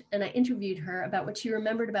college, and I interviewed her about what she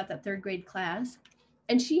remembered about that third grade class.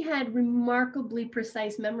 And she had remarkably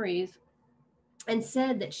precise memories and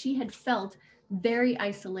said that she had felt very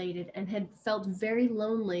isolated and had felt very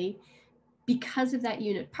lonely because of that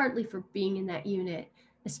unit, partly for being in that unit,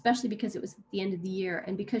 especially because it was at the end of the year,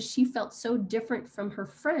 and because she felt so different from her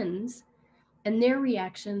friends and their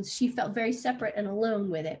reactions. She felt very separate and alone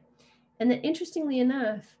with it. And that, interestingly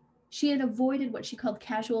enough, she had avoided what she called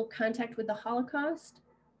casual contact with the Holocaust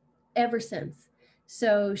ever since.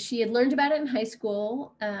 So she had learned about it in high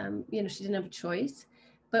school. She didn't have a choice.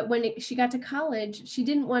 But when she got to college, she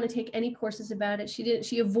didn't want to take any courses about it.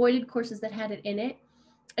 She avoided courses that had it in it.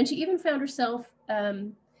 And she even found herself,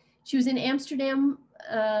 she was in Amsterdam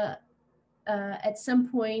at some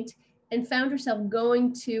point, and found herself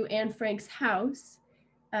going to Anne Frank's house,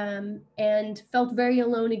 and felt very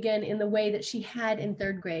alone again in the way that she had in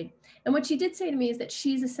 3rd grade. And what she did say to me is that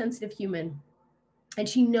she's a sensitive human, and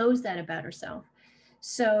she knows that about herself.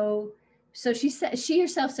 So she said, she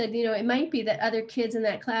herself said, you know, it might be that other kids in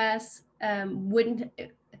that class wouldn't,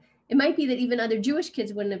 it might be that even other Jewish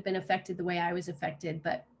kids wouldn't have been affected the way I was affected,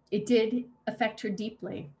 but it did affect her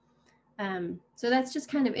deeply. So that's just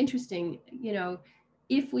kind of interesting. You know,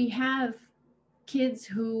 if we have kids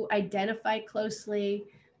who identify closely,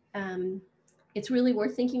 it's really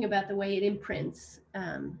worth thinking about the way it imprints.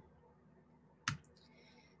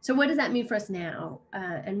 So what does that mean for us now?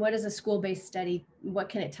 And what is a school-based study? What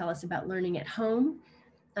can it tell us about learning at home?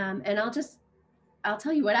 And I'll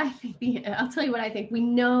tell you what I think. I'll tell you what I think. We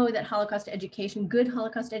know that Holocaust education, good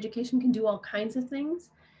Holocaust education, can do all kinds of things.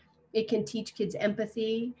 It can teach kids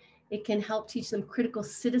empathy. It can help teach them critical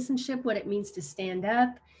citizenship, what it means to stand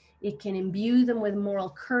up. It can imbue them with moral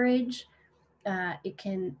courage. It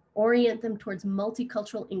can orient them towards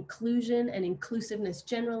multicultural inclusion and inclusiveness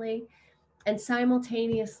generally. And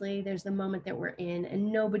simultaneously, there's the moment that we're in,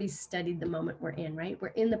 and nobody's studied the moment we're in, right? We're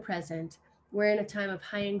in the present. We're in a time of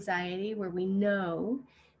high anxiety where we know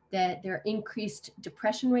that there are increased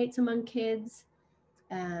depression rates among kids.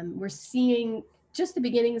 We're seeing just the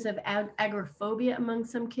beginnings of agoraphobia among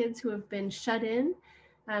some kids who have been shut in.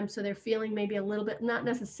 So they're feeling maybe a little bit, not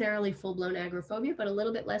necessarily full-blown agoraphobia, but a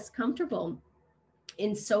little bit less comfortable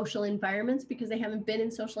in social environments because they haven't been in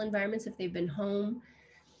social environments if they've been home.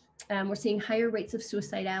 We're seeing higher rates of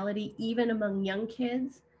suicidality, even among young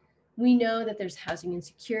kids. We know that there's housing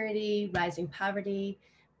insecurity, rising poverty.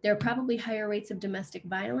 There are probably higher rates of domestic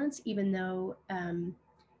violence, even though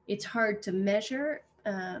it's hard to measure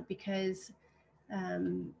because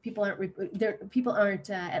people aren't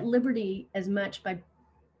at liberty as much by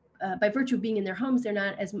virtue of being in their homes. They're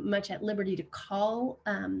not as much at liberty to call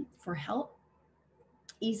for help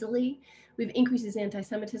easily. We have increases in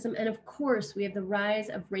anti-Semitism, and of course, we have the rise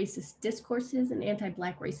of racist discourses and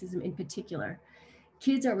anti-Black racism in particular.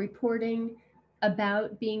 Kids are reporting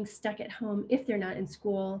about being stuck at home if they're not in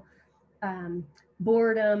school,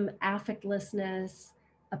 boredom, affectlessness,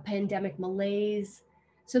 a pandemic malaise.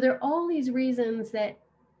 So there are all these reasons that,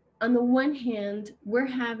 on the one hand, we're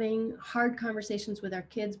having hard conversations with our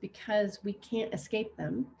kids because we can't escape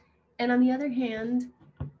them. And on the other hand,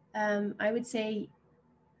 I would say,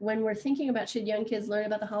 when we're thinking about should young kids learn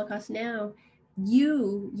about the Holocaust now,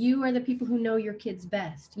 you are the people who know your kids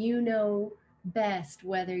best. You know best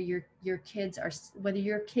whether your kids are, whether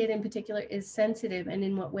your kid in particular is sensitive and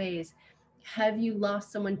in what ways. Have you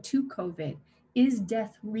lost someone to COVID? Is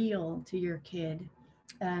death real to your kid?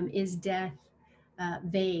 Is death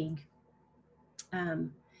vague?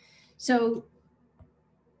 So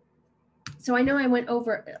I know I went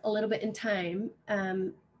over a little bit in time,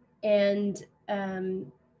 and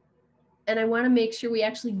I want to make sure we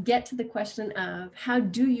actually get to the question of how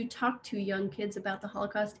do you talk to young kids about the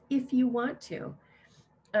Holocaust if you want to?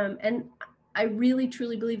 And I really,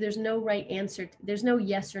 truly believe there's no right answer. There's no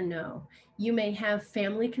yes or no. You may have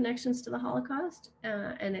family connections to the Holocaust,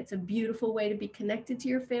 and it's a beautiful way to be connected to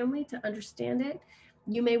your family, to understand it.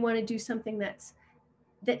 You may want to do something that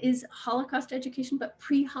is Holocaust education, but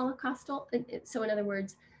pre-Holocaustal. So in other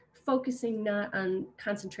words, focusing not on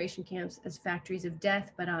concentration camps as factories of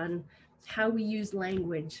death, but on how we use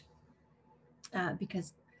language,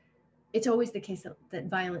 because it's always the case that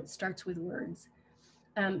violence starts with words.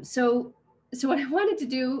 So what I wanted to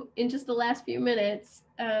do in just the last few minutes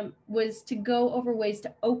was to go over ways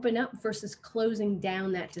to open up versus closing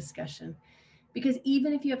down that discussion. Because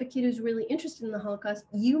even if you have a kid who's really interested in the Holocaust,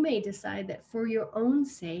 you may decide that for your own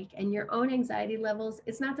sake and your own anxiety levels,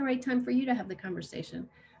 it's not the right time for you to have the conversation.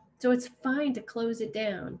 So it's fine to close it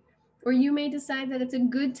down. Or you may decide that it's a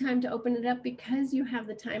good time to open it up because you have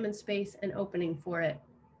the time and space and opening for it.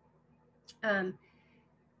 And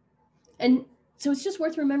so it's just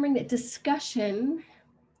worth remembering that discussions,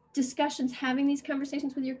 having these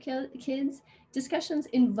conversations with your kids, discussions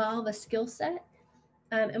involve a skill set.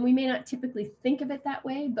 And we may not typically think of it that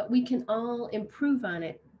way, but we can all improve on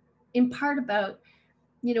it, in part about,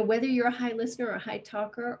 whether you're a high listener or a high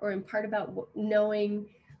talker, or in part about knowing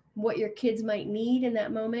what your kids might need in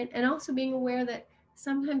that moment, and also being aware that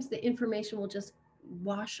sometimes the information will just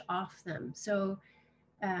wash off them. So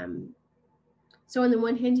on the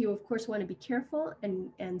one hand, you of course want to be careful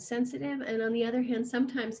and sensitive, and on the other hand,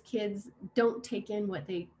 sometimes kids don't take in what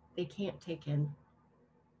they can't take in.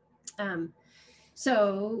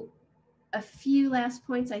 So a few last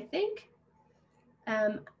points, I think.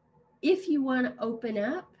 If you want to open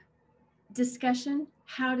up discussion,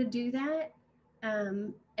 how to do that,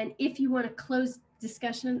 And if you want to close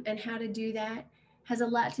discussion and how to do that has a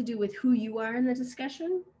lot to do with who you are in the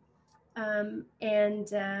discussion, and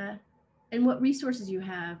what resources you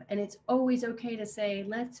have. And it's always okay to say,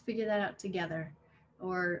 let's figure that out together.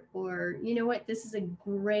 Or you know what, this is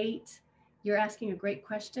you're asking a great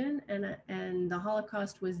question, and the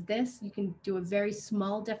Holocaust was this. You can do a very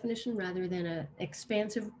small definition rather than an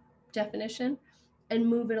expansive definition, and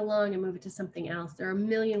move it along and move it to something else. There are a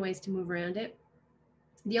million ways to move around it.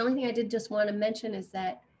 The only thing I did just want to mention is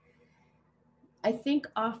that I think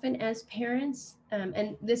often as parents,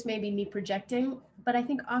 and this may be me projecting, but I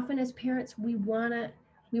think often as parents, we want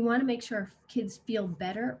to make sure our kids feel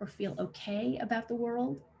better or feel okay about the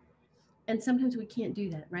world. And sometimes we can't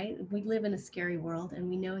do that, right? We live in a scary world, and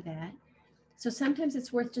we know that. So sometimes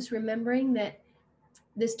it's worth just remembering that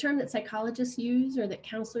this term that psychologists use or that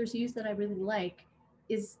counselors use that I really like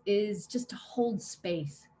is just to hold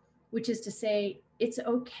space, which is to say it's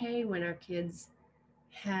okay when our kids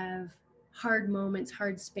have hard moments,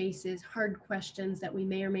 hard spaces, hard questions that we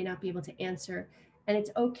may or may not be able to answer. And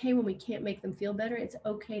it's okay when we can't make them feel better. It's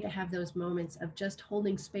okay to have those moments of just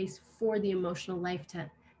holding space for the emotional life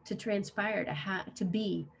to transpire, to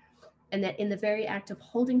be. And that in the very act of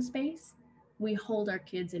holding space, we hold our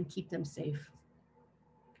kids and keep them safe.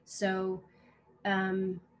 So,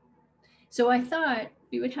 so I thought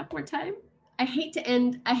we would have more time. I hate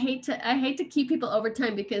to keep people over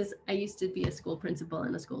time, because I used to be a school principal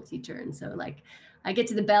and a school teacher. And so like, I get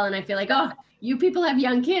to the bell and I feel like, oh, you people have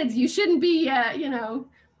young kids. You shouldn't be,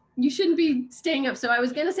 you shouldn't be staying up. So I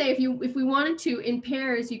was going to say, if we wanted to in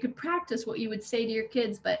pairs, you could practice what you would say to your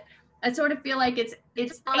kids, but I sort of feel like it's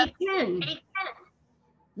 8:10.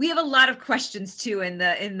 We have a lot of questions too in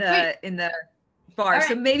the bar. Right.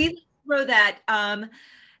 So maybe throw that.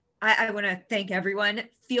 I want to thank everyone.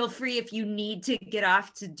 Feel free if you need to get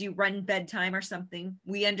off to run bedtime or something.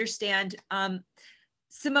 We understand.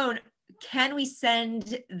 Simone, can we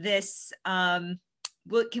send this?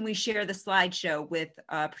 Can we share the slideshow with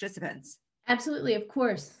participants? Absolutely, of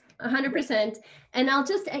course, 100%. And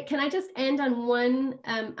can I just end on one?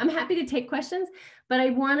 I'm happy to take questions, but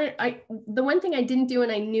the one thing I didn't do,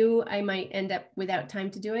 and I knew I might end up without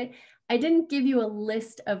time to do it, I didn't give you a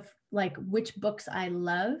list of like which books I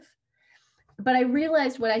love, but I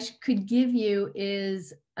realized what I could give you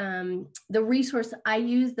is the resource I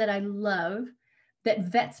use that I love that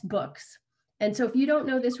vets books. And so if you don't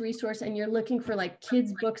know this resource and you're looking for like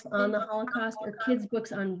kids books on the Holocaust, or kids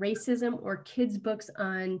books on racism, or kids books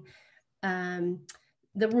on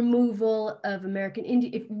the removal of American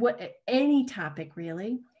Indian, any topic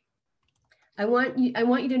really, I want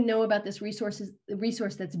you to know about this resource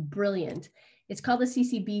that's brilliant. It's called the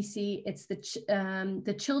CCBC. It's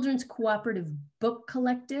the Children's Cooperative Book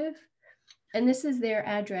Collective. And this is their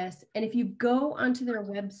address. And if you go onto their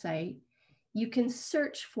website, you can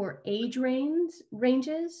search for age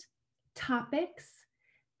ranges, topics,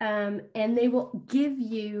 and they will give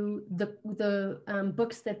you the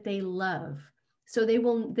books that they love. So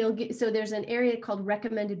so there's an area called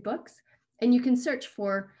recommended books, and you can search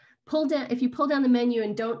for, if you pull down the menu,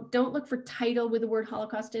 and don't look for title with the word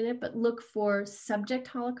Holocaust in it, but look for subject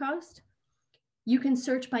Holocaust. You can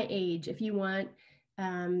search by age if you want,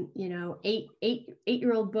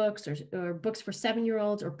 8-year-old books, or books for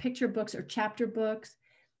 7-year-olds, or picture books, or chapter books.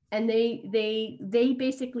 And they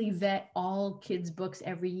basically vet all kids' books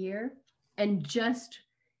every year, and just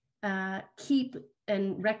keep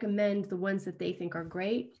and recommend the ones that they think are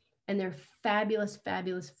great. And they're fabulous,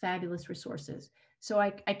 fabulous, fabulous resources. So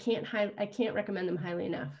I can't recommend them highly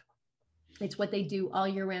enough. It's what they do all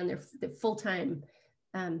year round. They're full-time.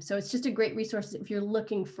 So it's just a great resource if you're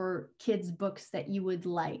looking for kids' books that you would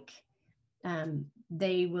like.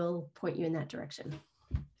 They will point you in that direction.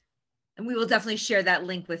 And we will definitely share that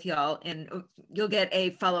link with y'all, and you'll get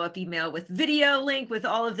a follow-up email with video link with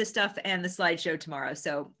all of this stuff and the slideshow tomorrow.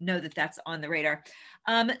 So know that that's on the radar.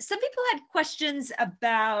 Some people had questions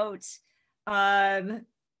about,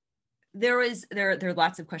 there are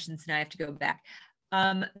lots of questions, and I have to go back.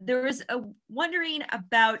 There was wondering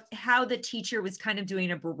about how the teacher was kind of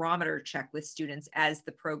doing a barometer check with students as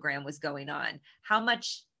the program was going on. How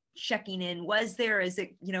much checking in was there? Is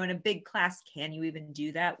it, in a big class, can you even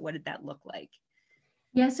do that? What did that look like?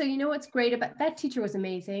 Yeah, so what's great about that teacher was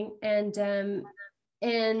amazing. And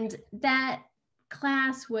that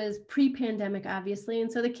class was pre-pandemic, obviously.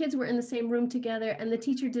 And so the kids were in the same room together, and the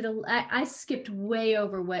teacher I skipped way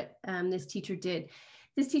over what this teacher did.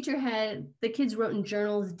 This teacher the kids wrote in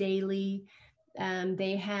journals daily.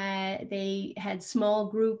 They had small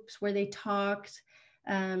groups where they talked.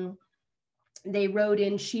 they wrote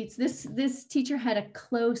in sheets. This teacher had a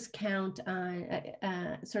close count on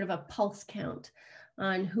sort of a pulse count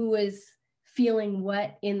on who was feeling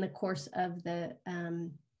what in the course of the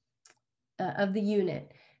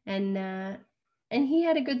unit, and he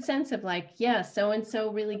had a good sense of like, yeah, so and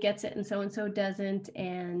so really gets it and so doesn't,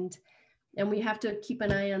 and we have to keep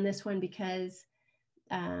an eye on this one because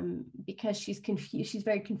she's confused. She's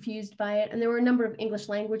very confused by it. And there were a number of English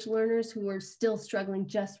language learners who were still struggling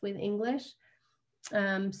just with English.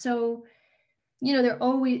 So, you know, they're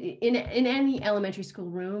always in any elementary school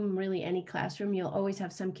room, really any classroom, you'll always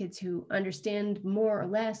have some kids who understand more or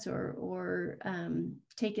less or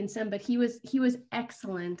take in some, but he was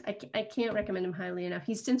excellent. I can't recommend him highly enough.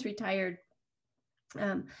 He's since retired,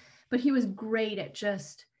 but he was great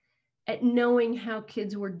at knowing how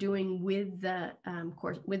kids were doing with the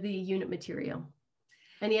course, with the unit material.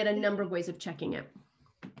 And he had a number of ways of checking it.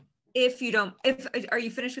 Are you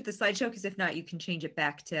finished with the slideshow? Because if not, you can change it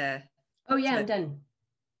back to. Oh yeah, I'm done.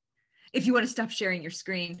 If you want to stop sharing your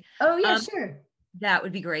screen. Oh yeah, sure. That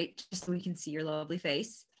would be great, just so we can see your lovely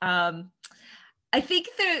face. I think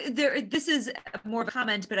this is more of a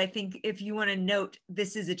comment, but I think if you want to note,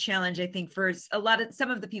 this is a challenge, I think, for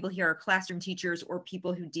some of the people here are classroom teachers or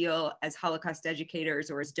people who deal as Holocaust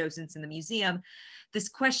educators or as docents in the museum. This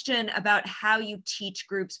question about how you teach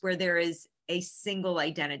groups where there is a single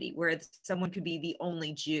identity, where someone could be the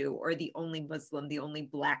only Jew or the only Muslim, the only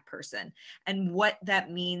Black person, and what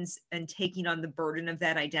that means and taking on the burden of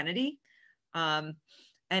that identity, and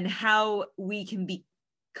how we can be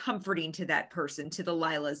comforting to that person, to the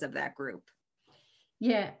Lilas of that group.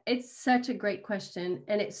 Yeah, it's such a great question.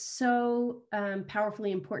 And it's so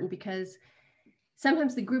powerfully important because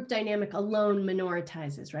sometimes the group dynamic alone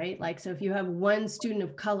minoritizes, right? Like, so if you have one student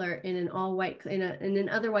of color in an all-white, in an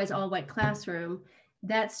otherwise all-white classroom,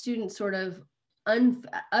 that student sort of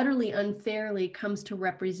utterly unfairly comes to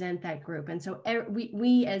represent that group. And so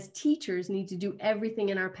we as teachers need to do everything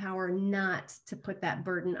in our power not to put that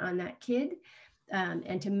burden on that kid,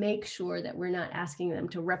 and to make sure that we're not asking them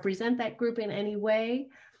to represent that group in any way,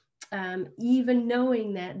 even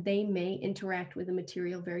knowing that they may interact with the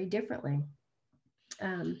material very differently.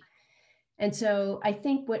 And so I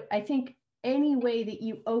think any way that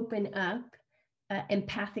you open up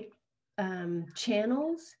empathic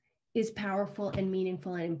channels is powerful and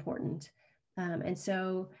meaningful and important. And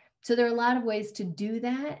so there are a lot of ways to do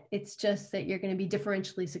that. It's just that you're going to be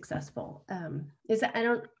differentially successful.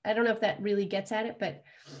 I don't know if that really gets at it, but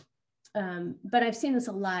I've seen this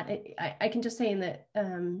a lot. I can just say in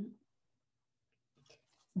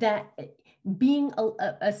that being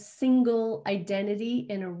a single identity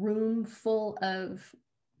in a room full of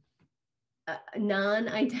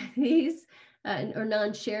non-identities or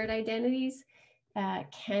non-shared identities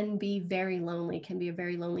can be very lonely, can be a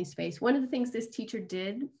very lonely space. One of the things this teacher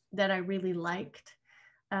did that I really liked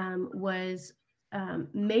was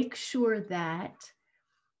make sure that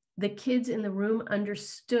the kids in the room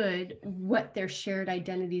understood what their shared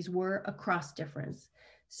identities were across difference.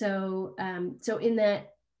 So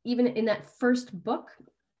even in that first book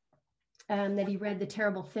that he read, The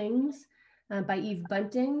Terrible Things by Eve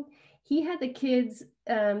Bunting, he had the kids,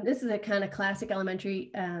 this is a kind of classic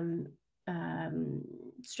elementary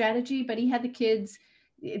strategy, but he had the kids,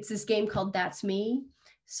 it's this game called That's Me.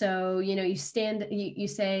 So, you know, you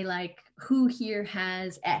say like, who here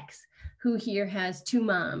has X? Who here has two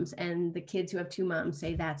moms? And the kids who have two moms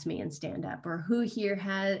say, that's me, and stand up. Or who here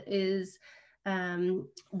is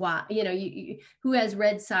why, you know, who has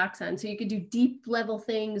red socks on? So you could do deep level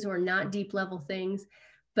things or not deep level things.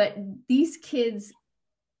 But these kids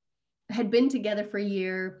had been together for a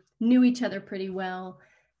year, knew each other pretty well.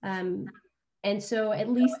 And so at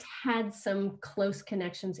least had some close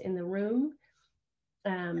connections in the room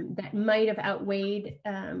that might have outweighed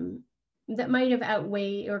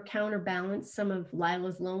or counterbalanced some of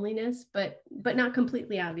Lila's loneliness, but not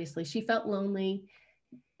completely, obviously. She felt lonely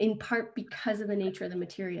in part because of the nature of the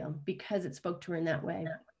material, because it spoke to her in that way.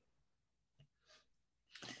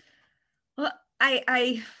 Well,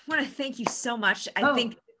 I want to thank you so much. I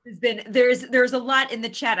think there's a lot in the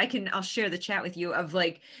chat. I'll share the chat with you of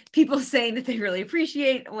like people saying that they really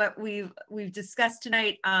appreciate what we've discussed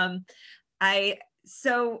tonight.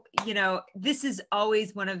 So, you know, this is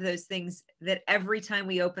always one of those things that every time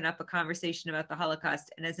we open up a conversation about the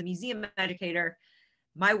Holocaust, and as a museum educator,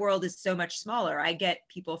 my world is so much smaller. I get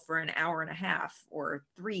people for an hour and a half or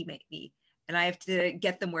 3 maybe, and I have to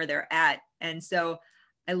get them where they're at. And so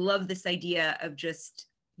I love this idea of just,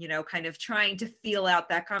 you know, kind of trying to feel out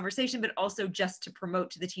that conversation, but also just to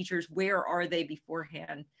promote to the teachers, where are they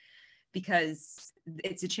beforehand? Because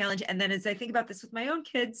it's a challenge. And then as I think about this with my own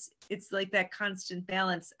kids, it's like that constant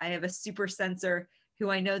balance. I have a super sensor who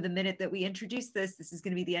I know the minute that we introduce this is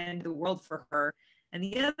going to be the end of the world for her. And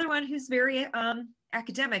the other one who's very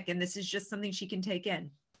academic, and this is just something she can take in.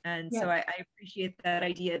 And so I appreciate that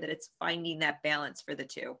idea that it's finding that balance for the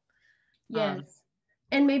two. Yes.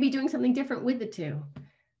 And maybe doing something different with the two.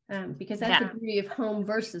 Because that's the beauty of home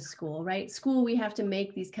versus school, right? School, we have to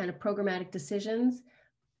make these kind of programmatic decisions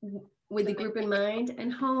with the group in mind,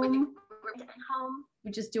 and home,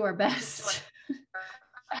 we just do our best.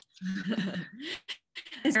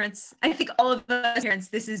 Parents, I think all of us parents,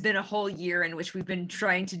 this has been a whole year in which we've been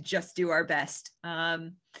trying to just do our best.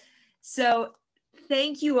 So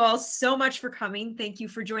thank you all so much for coming. Thank you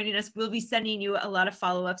for joining us. We'll be sending you a lot of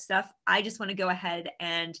follow-up stuff. I just want to go ahead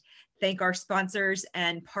and thank our sponsors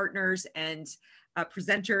and partners and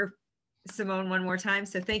presenter, Simone, one more time.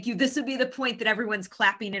 So thank you. This would be the point that everyone's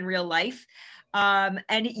clapping in real life. And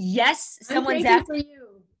yes, someone's asking.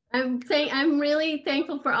 I'm really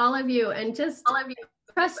thankful for all of you, and just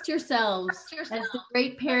trust yourselves as the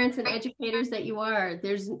great parents and educators that you are.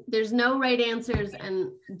 There's no right answers,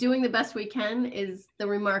 and doing the best we can is the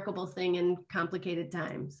remarkable thing in complicated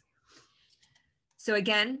times. So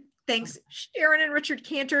again, thanks, Sharon and Richard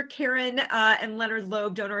Cantor, Karen and Leonard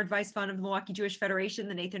Loeb, Donor Advice Fund of the Milwaukee Jewish Federation,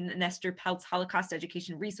 the Nathan and Esther Peltz Holocaust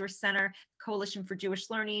Education Resource Center, Coalition for Jewish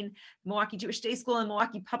Learning, Milwaukee Jewish Day School, and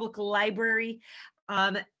Milwaukee Public Library.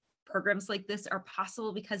 Programs like this are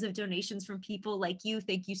possible because of donations from people like you.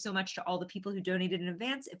 Thank you so much to all the people who donated in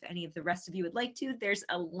advance. If any of the rest of you would like to, there's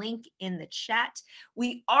a link in the chat.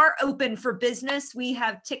 We are open for business. We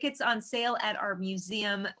have tickets on sale at our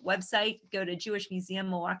museum website. Go to Jewish Museum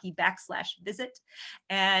Milwaukee /visit.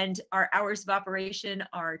 And our hours of operation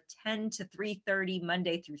are 10 to 3:30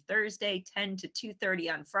 Monday through Thursday, 10 to 2:30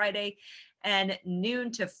 on Friday, and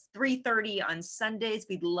noon to 3:30 on Sundays.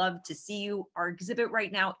 We'd love to see you. Our exhibit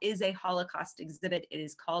right now is a Holocaust exhibit. It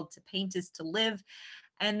is called To Paint is to Live.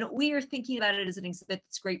 And we are thinking about it as an exhibit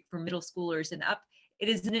that's great for middle schoolers and up.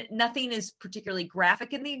 Nothing is particularly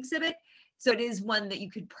graphic in the exhibit. So it is one that you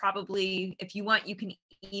could probably, if you want, you can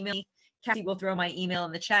email me. Kathy will throw my email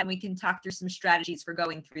in the chat and we can talk through some strategies for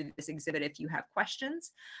going through this exhibit if you have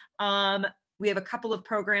questions. We have a couple of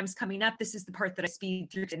programs coming up. This is the part that I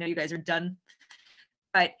speed through. I know you guys are done.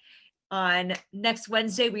 But on next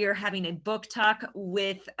Wednesday, we are having a book talk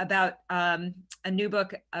about a new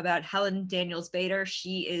book about Helen Daniels Bader.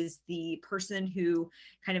 She is the person who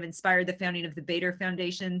kind of inspired the founding of the Bader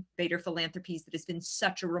Foundation, Bader Philanthropies, that has been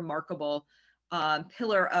such a remarkable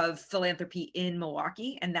pillar of philanthropy in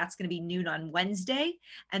Milwaukee. And that's going to be noon on Wednesday.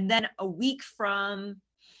 And then a week from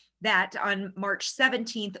that, on March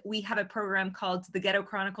 17th, we have a program called The Ghetto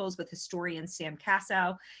Chronicles with historian Sam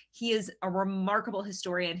Kassow. He is a remarkable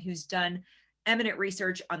historian who's done eminent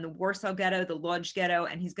research on the Warsaw Ghetto, the Lodz Ghetto,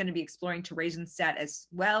 and he's going to be exploring Theresienstadt as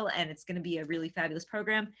well, and it's going to be a really fabulous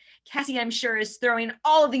program. Cassie, I'm sure, is throwing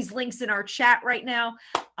all of these links in our chat right now.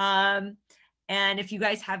 And if you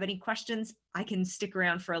guys have any questions, I can stick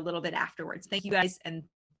around for a little bit afterwards. Thank you guys, and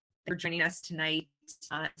for joining us tonight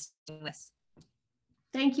on this.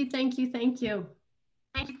 Thank you, thank you, thank you.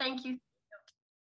 Thank you, thank you.